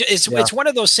confirmed. It's one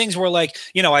of those things where, like,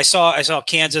 I saw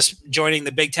Kansas joining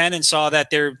the Big Ten and saw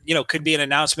that there, could be an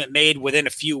announcement made within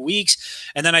a few weeks.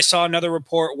 And then I saw another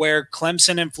report where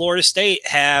Clemson and Florida State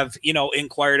have,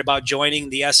 inquired about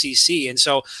joining the SEC. And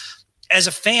so as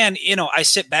a fan, I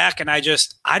sit back and I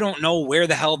don't know where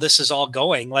the hell this is all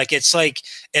going. Like, it's like,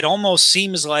 it almost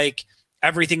seems like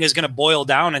everything is going to boil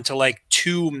down into like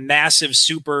two massive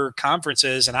super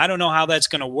conferences. And I don't know how that's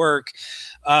going to work.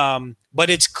 But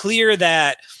it's clear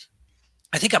that,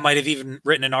 I think I might have even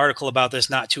written an article about this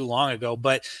not too long ago,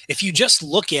 but if you just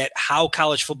look at how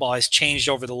college football has changed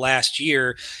over the last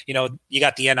year, you know, you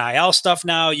got the NIL stuff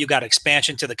now, you got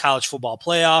expansion to the college football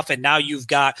playoff, and now you've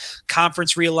got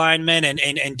conference realignment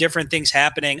and different things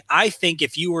happening. I think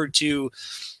if you were to,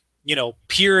 you know,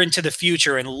 peer into the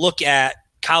future and look at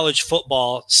college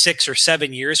football 6 or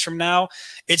 7 years from now,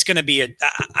 it's going to be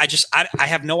I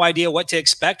have no idea what to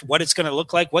expect, what it's going to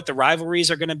look like, what the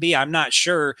rivalries are going to be. I'm not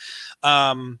sure.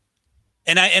 And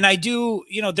I do,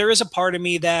 you know, there is a part of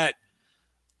me that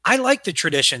I like the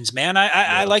traditions, man.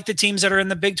 I like the teams that are in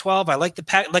the Big 12. I like the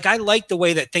pack. Like, I like the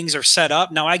way that things are set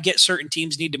up. Now, I get certain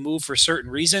teams need to move for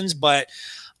certain reasons, but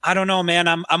I don't know, man.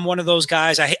 I'm one of those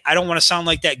guys. I don't want to sound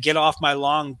like that get off my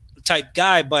lawn type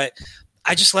guy, but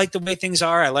I just like the way things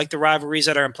are. I like the rivalries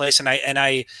that are in place. And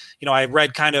I, you know, I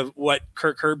read kind of what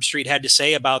Kirk Herbstreit had to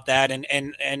say about that.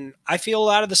 And I feel a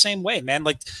lot of the same way, man.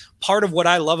 Like, part of what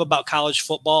I love about college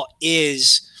football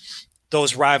is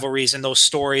those rivalries and those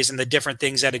stories and the different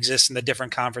things that exist in the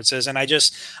different conferences. And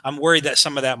I'm worried that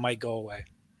some of that might go away.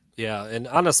 Yeah. And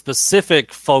on a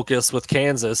specific focus with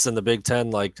Kansas and the Big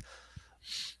Ten, like,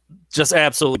 just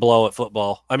absolutely blow at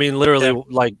football. I mean, literally,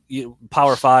 like,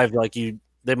 Power Five, like,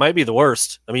 they might be the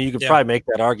worst. I mean, you could probably make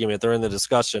that argument. They're in the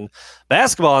discussion.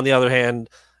 Basketball, on the other hand,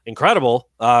 incredible.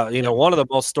 You know, one of the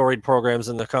most storied programs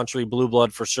in the country, blue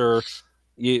blood for sure.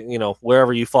 You know,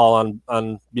 wherever you fall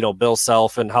on you know, Bill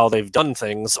Self and how they've done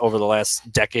things over the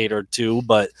last decade or two,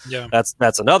 but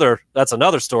that's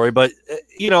another story. But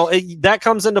you know, that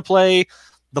comes into play.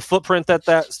 The footprint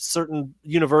that certain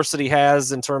university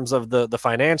has in terms of the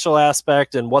financial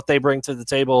aspect and what they bring to the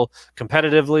table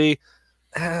competitively.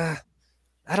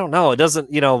 I don't know. It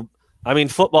doesn't, you know, I mean,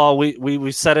 football,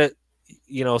 we said it,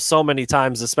 you know, so many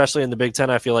times, especially in the Big Ten.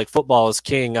 I feel like football is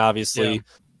king, obviously. Yeah.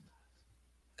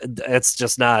 It's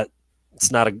just not,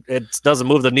 it doesn't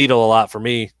move the needle a lot for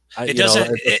me. It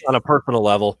doesn't on a personal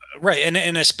level. Right.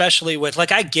 And especially with,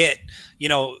 like, I get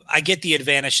the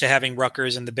advantage to having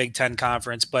Rutgers in the Big Ten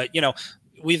conference, but, you know,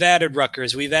 we've added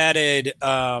Rutgers, we've added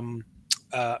Maryland,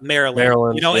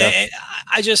 you know, and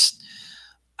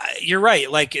you're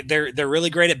right. Like, they're really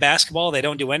great at basketball. They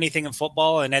don't do anything in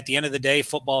football. And at the end of the day,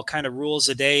 football kind of rules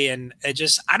the day. And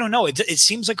I don't know. It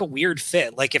seems like a weird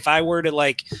fit. Like, if I were to,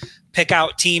 like, pick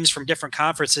out teams from different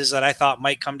conferences that I thought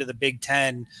might come to the Big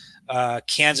Ten,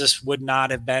 Kansas would not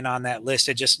have been on that list.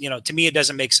 It just, you know, to me, it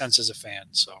doesn't make sense as a fan.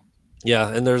 So, yeah.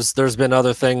 And there's been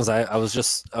other things. I was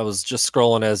just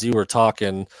scrolling as you were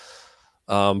talking.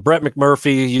 Brett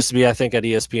McMurphy used to be, I think, at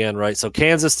ESPN, right? So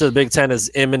Kansas to the Big Ten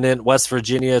is imminent. West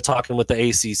Virginia talking with the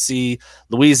ACC.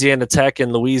 Louisiana Tech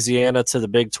and Louisiana to the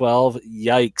Big 12.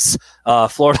 Yikes.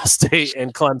 Florida State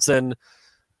and Clemson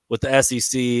with the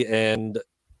SEC. And,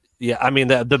 yeah, I mean,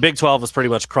 the Big 12 is pretty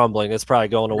much crumbling. It's probably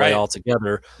going away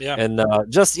altogether. Yeah. And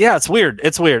it's weird.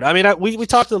 It's weird. I mean, we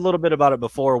talked a little bit about it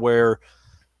before, where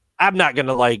I'm not going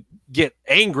to, like, get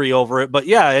angry over it. But,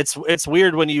 yeah, it's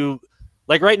weird when you –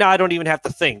 like, right now, I don't even have to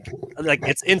think. Like,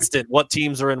 it's instant what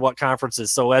teams are in what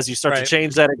conferences. So as you start to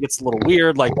change that, it gets a little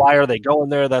weird. Like, why are they going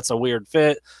there? That's a weird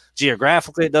fit.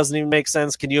 Geographically, it doesn't even make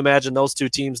sense. Can you imagine those two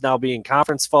teams now being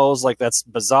conference foes? Like, that's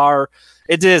bizarre.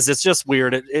 It is. It's just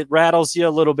weird. It rattles you a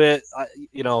little bit.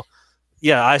 You know,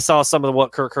 yeah, I saw some of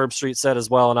what Kirk Herbstreit said as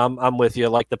well, and I'm with you.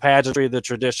 Like, the pageantry, the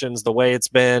traditions, the way it's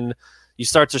been, you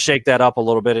start to shake that up a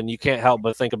little bit, and you can't help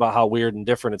but think about how weird and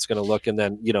different it's going to look. And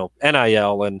then, you know,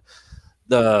 NIL and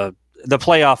the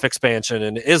playoff expansion,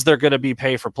 and is there going to be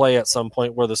pay for play at some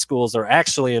point where the schools are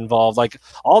actually involved? Like,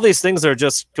 all these things are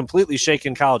just completely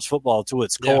shaking college football to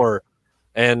its core.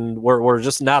 And we're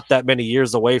just not that many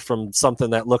years away from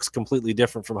something that looks completely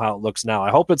different from how it looks now.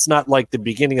 I hope it's not like the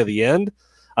beginning of the end.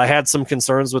 I had some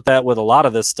concerns with that with a lot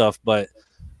of this stuff, but,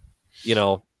 you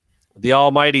know, the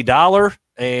almighty dollar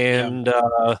and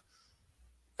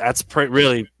that's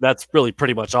really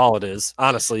pretty much all it is,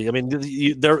 honestly. I mean,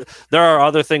 there are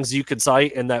other things you could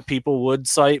cite and that people would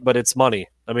cite, but it's money.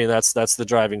 I mean, that's the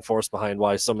driving force behind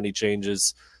why so many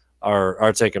changes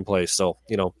are taking place. So,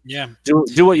 you know,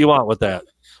 do what you want with that.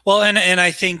 Well, and I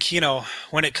think, you know,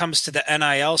 when it comes to the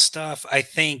NIL stuff, I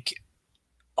think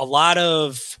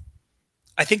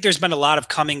there's been a lot of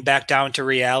coming back down to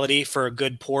reality for a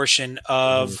good portion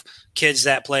of kids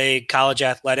that play college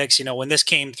athletics. You know, when this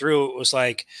came through, it was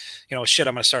like, you know, shit,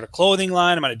 I'm going to start a clothing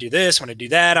line. I'm going to do this. I'm going to do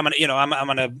that. I'm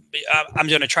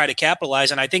going to try to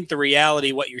capitalize. And I think the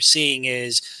reality, what you're seeing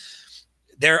is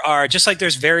there are, just like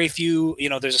there's very few, you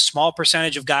know, there's a small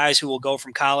percentage of guys who will go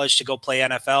from college to go play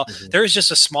NFL. There's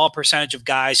just a small percentage of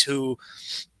guys who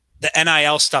the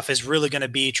NIL stuff is really going to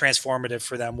be transformative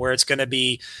for them, where it's going to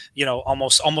be,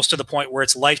 almost to the point where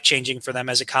it's life-changing for them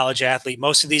as a college athlete.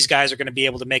 Most of these guys are going to be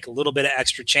able to make a little bit of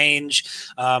extra change.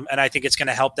 And I think it's going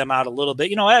to help them out a little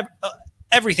bit.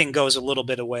 Everything goes a little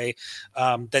bit away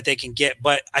that they can get.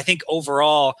 But I think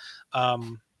overall,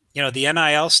 the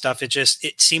NIL stuff,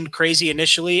 it seemed crazy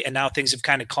initially, and now things have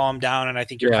kind of calmed down. And I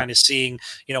think you're kind of seeing,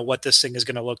 what this thing is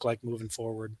going to look like moving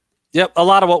forward. Yep, a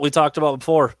lot of what we talked about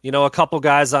before. A couple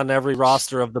guys on every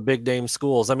roster of the big name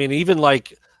schools. I mean, even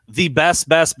like the best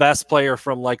player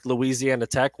from like Louisiana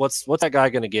Tech. What's that guy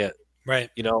going to get? Right.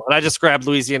 And I just grabbed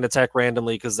Louisiana Tech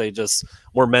randomly because they just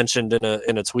were mentioned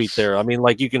in a tweet there. I mean,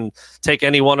 like you can take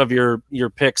any one of your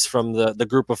picks from the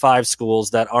group of 5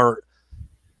 schools that aren't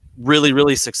really,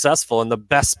 really successful, and the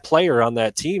best player on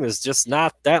that team is just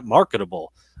not that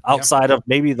marketable outside of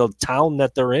maybe the town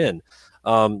that they're in.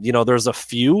 There's a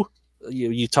few.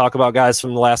 You talk about guys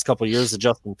from the last couple of years, the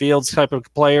Justin Fields type of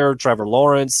player, Trevor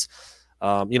Lawrence,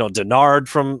 Denard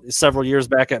from several years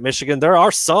back at Michigan. There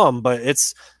are some, but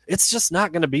it's just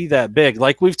not going to be that big.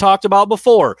 Like we've talked about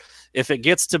before, if it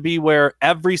gets to be where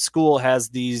every school has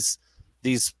these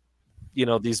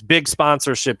big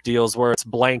sponsorship deals where it's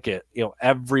blanket,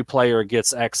 every player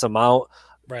gets X amount,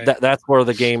 right. That's where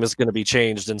the game is going to be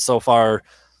changed. And so far,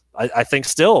 I think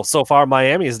so far,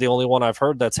 Miami is the only one I've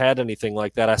heard that's had anything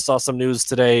like that. I saw some news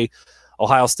today.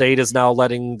 Ohio State is now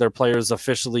letting their players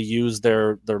officially use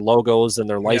their logos and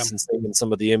their licensing and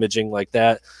some of the imaging like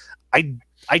that.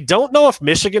 I don't know if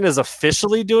Michigan is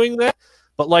officially doing that,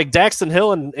 but like Daxton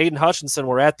Hill and Aiden Hutchinson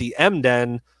were at the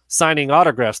M-Den signing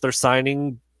autographs. They're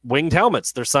signing winged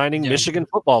helmets. They're signing Michigan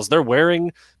footballs. They're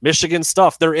wearing Michigan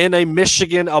stuff. They're in a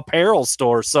Michigan apparel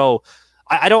store. So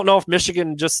I don't know if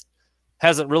Michigan just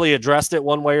hasn't really addressed it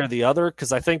one way or the other,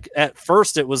 because I think at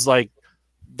first it was like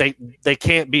they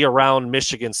can't be around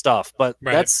Michigan stuff, but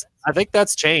I think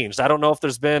that's changed. I don't know if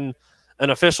there's been an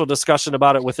official discussion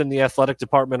about it within the athletic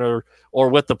department or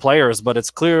with the players, but it's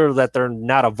clear that they're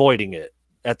not avoiding it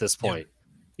at this point.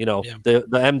 The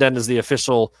M-Den is the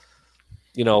official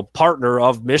partner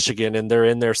of Michigan, and they're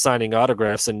in there signing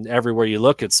autographs, and everywhere you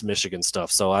look, it's Michigan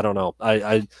stuff. So I don't know.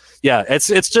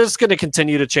 It's just going to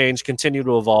continue to change, continue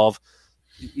to evolve.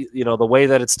 The way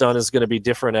that it's done is going to be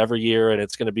different every year, and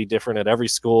it's going to be different at every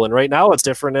school. And right now it's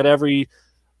different at every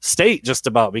state, just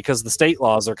about, because the state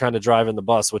laws are kind of driving the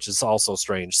bus, which is also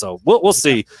strange. So we'll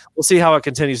see. We'll see how it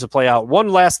continues to play out. One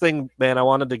last thing, man, I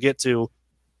wanted to get to,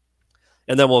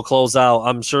 and then we'll close out.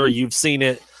 I'm sure you've seen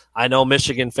it. I know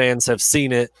Michigan fans have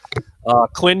seen it.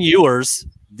 Quinn Ewers,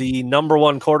 the number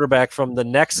 1 quarterback from the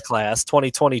next class,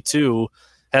 2022,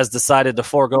 has decided to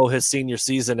forego his senior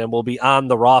season and will be on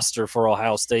the roster for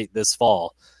Ohio State this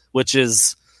fall, which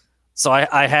is so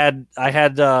I had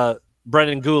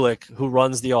Brendan Gulick, who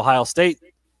runs the Ohio State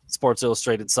Sports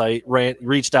Illustrated site,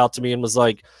 reached out to me and was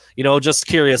like, just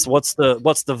curious, what's the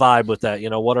vibe with that?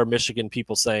 What are Michigan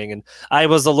people saying? And I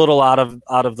was a little out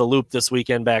of the loop this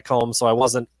weekend back home, so I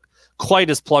wasn't quite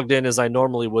as plugged in as I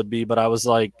normally would be, but I was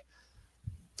like,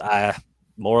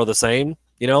 more of the same,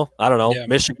 I don't know. Yeah.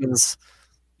 Michigan's,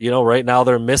 right now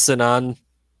they're missing on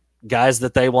guys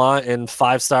that they want, and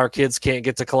 5-star kids can't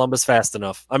get to Columbus fast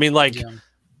enough. I mean,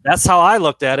 that's how I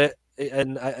looked at it.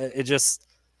 And it just,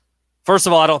 first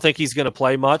of all, I don't think he's going to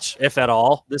play much, if at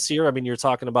all, this year. I mean, you're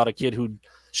talking about a kid who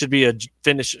should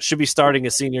be starting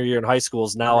his senior year in high school,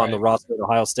 is now on the roster at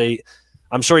Ohio State.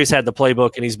 I'm sure he's had the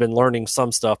playbook and he's been learning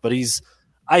some stuff, but he's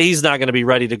not going to be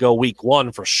ready to go week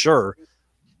 1 for sure.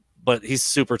 But he's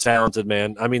super talented,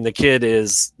 man. I mean, the kid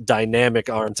is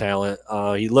dynamic arm talent.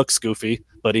 He looks goofy,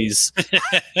 but he's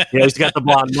he's got the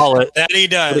blonde mullet. That he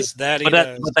does.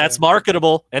 But that's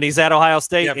marketable, and he's at Ohio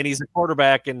State, and he's a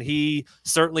quarterback, and he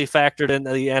certainly factored in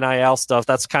the NIL stuff.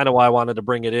 That's kind of why I wanted to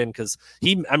bring it in, because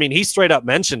he straight up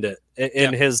mentioned it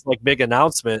in his big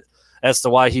announcement as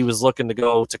to why he was looking to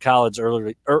go to college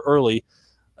early,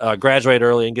 graduate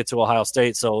early, and get to Ohio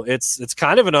State. So it's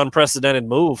kind of an unprecedented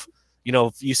move.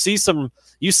 You see some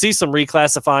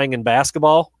reclassifying in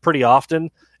basketball pretty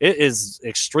often. It is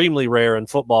extremely rare in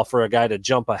football for a guy to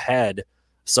jump ahead.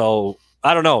 So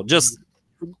I don't know. Just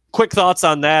quick thoughts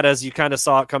on that as you kind of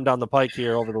saw it come down the pike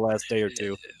here over the last day or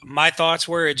two. My thoughts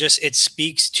were it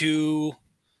speaks to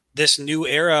this new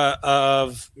era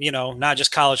of, not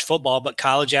just college football, but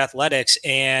college athletics.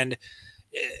 And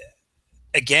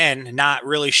again, not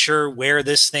really sure where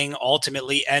this thing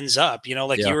ultimately ends up.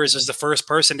 Ewers is the first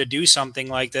person to do something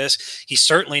like this. He's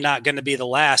certainly not going to be the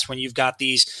last when you've got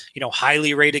these,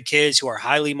 highly rated kids who are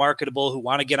highly marketable, who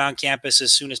want to get on campus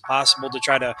as soon as possible to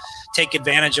try to take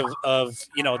advantage of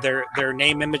their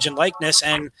name, image, and likeness.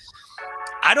 And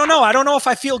I don't know. I don't know if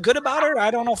I feel good about it.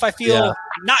 I don't know if I feel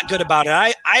not good about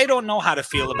it. I don't know how to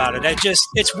feel about it.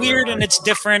 It's weird and it's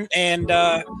different. And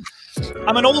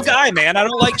I'm an old guy, man. I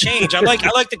don't like change. I like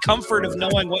the comfort of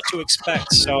knowing what to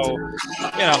expect. So,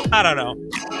 I don't know.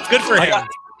 Good for him.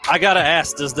 I gotta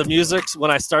ask, does the music, when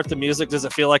I start the music, does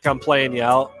it feel like I'm playing you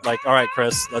out? Like, all right,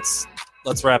 Chris, let's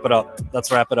wrap it up.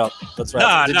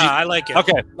 I like it.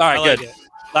 Okay. All right, good.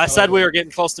 I said we were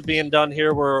getting close to being done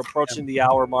here. We're approaching the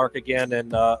hour mark again.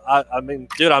 And I mean,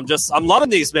 dude, I'm loving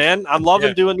these, man. I'm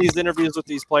loving doing these interviews with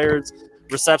these players.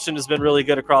 Reception has been really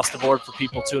good across the board for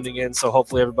people tuning in. So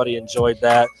hopefully everybody enjoyed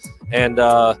that. And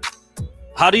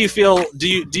how do you feel? Do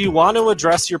you want to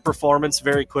address your performance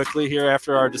very quickly here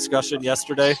after our discussion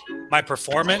yesterday? My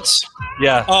performance?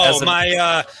 Yeah. Oh,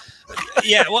 my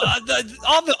well,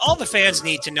 all the fans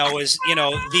need to know is,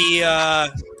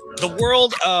 the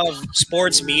world of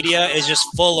sports media is just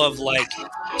full of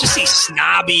just these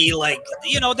snobby,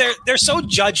 they're so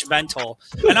judgmental.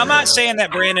 And I'm not saying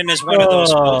that Brandon is one of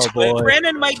those folks, but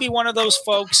Brandon might be one of those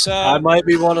folks. I might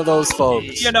be one of those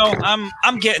folks.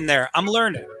 I'm getting there. I'm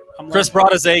learning. Chris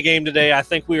brought his A game today. I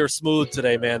think we were smooth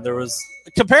today, man. There was,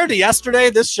 compared to yesterday,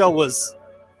 this show was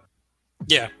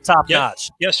top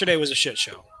notch. Yesterday was a shit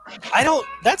show.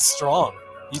 That's strong.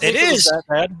 You think it is that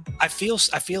bad? I feel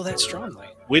that strongly.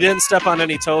 We didn't step on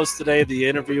any toes today. The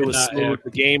interview was smooth. The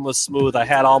game was smooth. I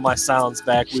had all my sounds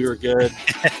back. We were good.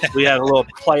 We had a little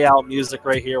play out music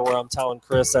right here where I'm telling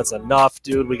Chris, that's enough,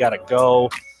 dude. We got to go.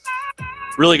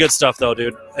 Really good stuff, though,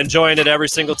 dude. Enjoying it every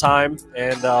single time.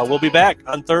 And we'll be back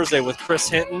on Thursday with Chris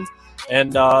Hinton.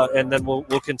 And then we'll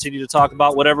continue to talk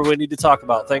about whatever we need to talk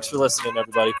about. Thanks for listening,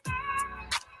 everybody.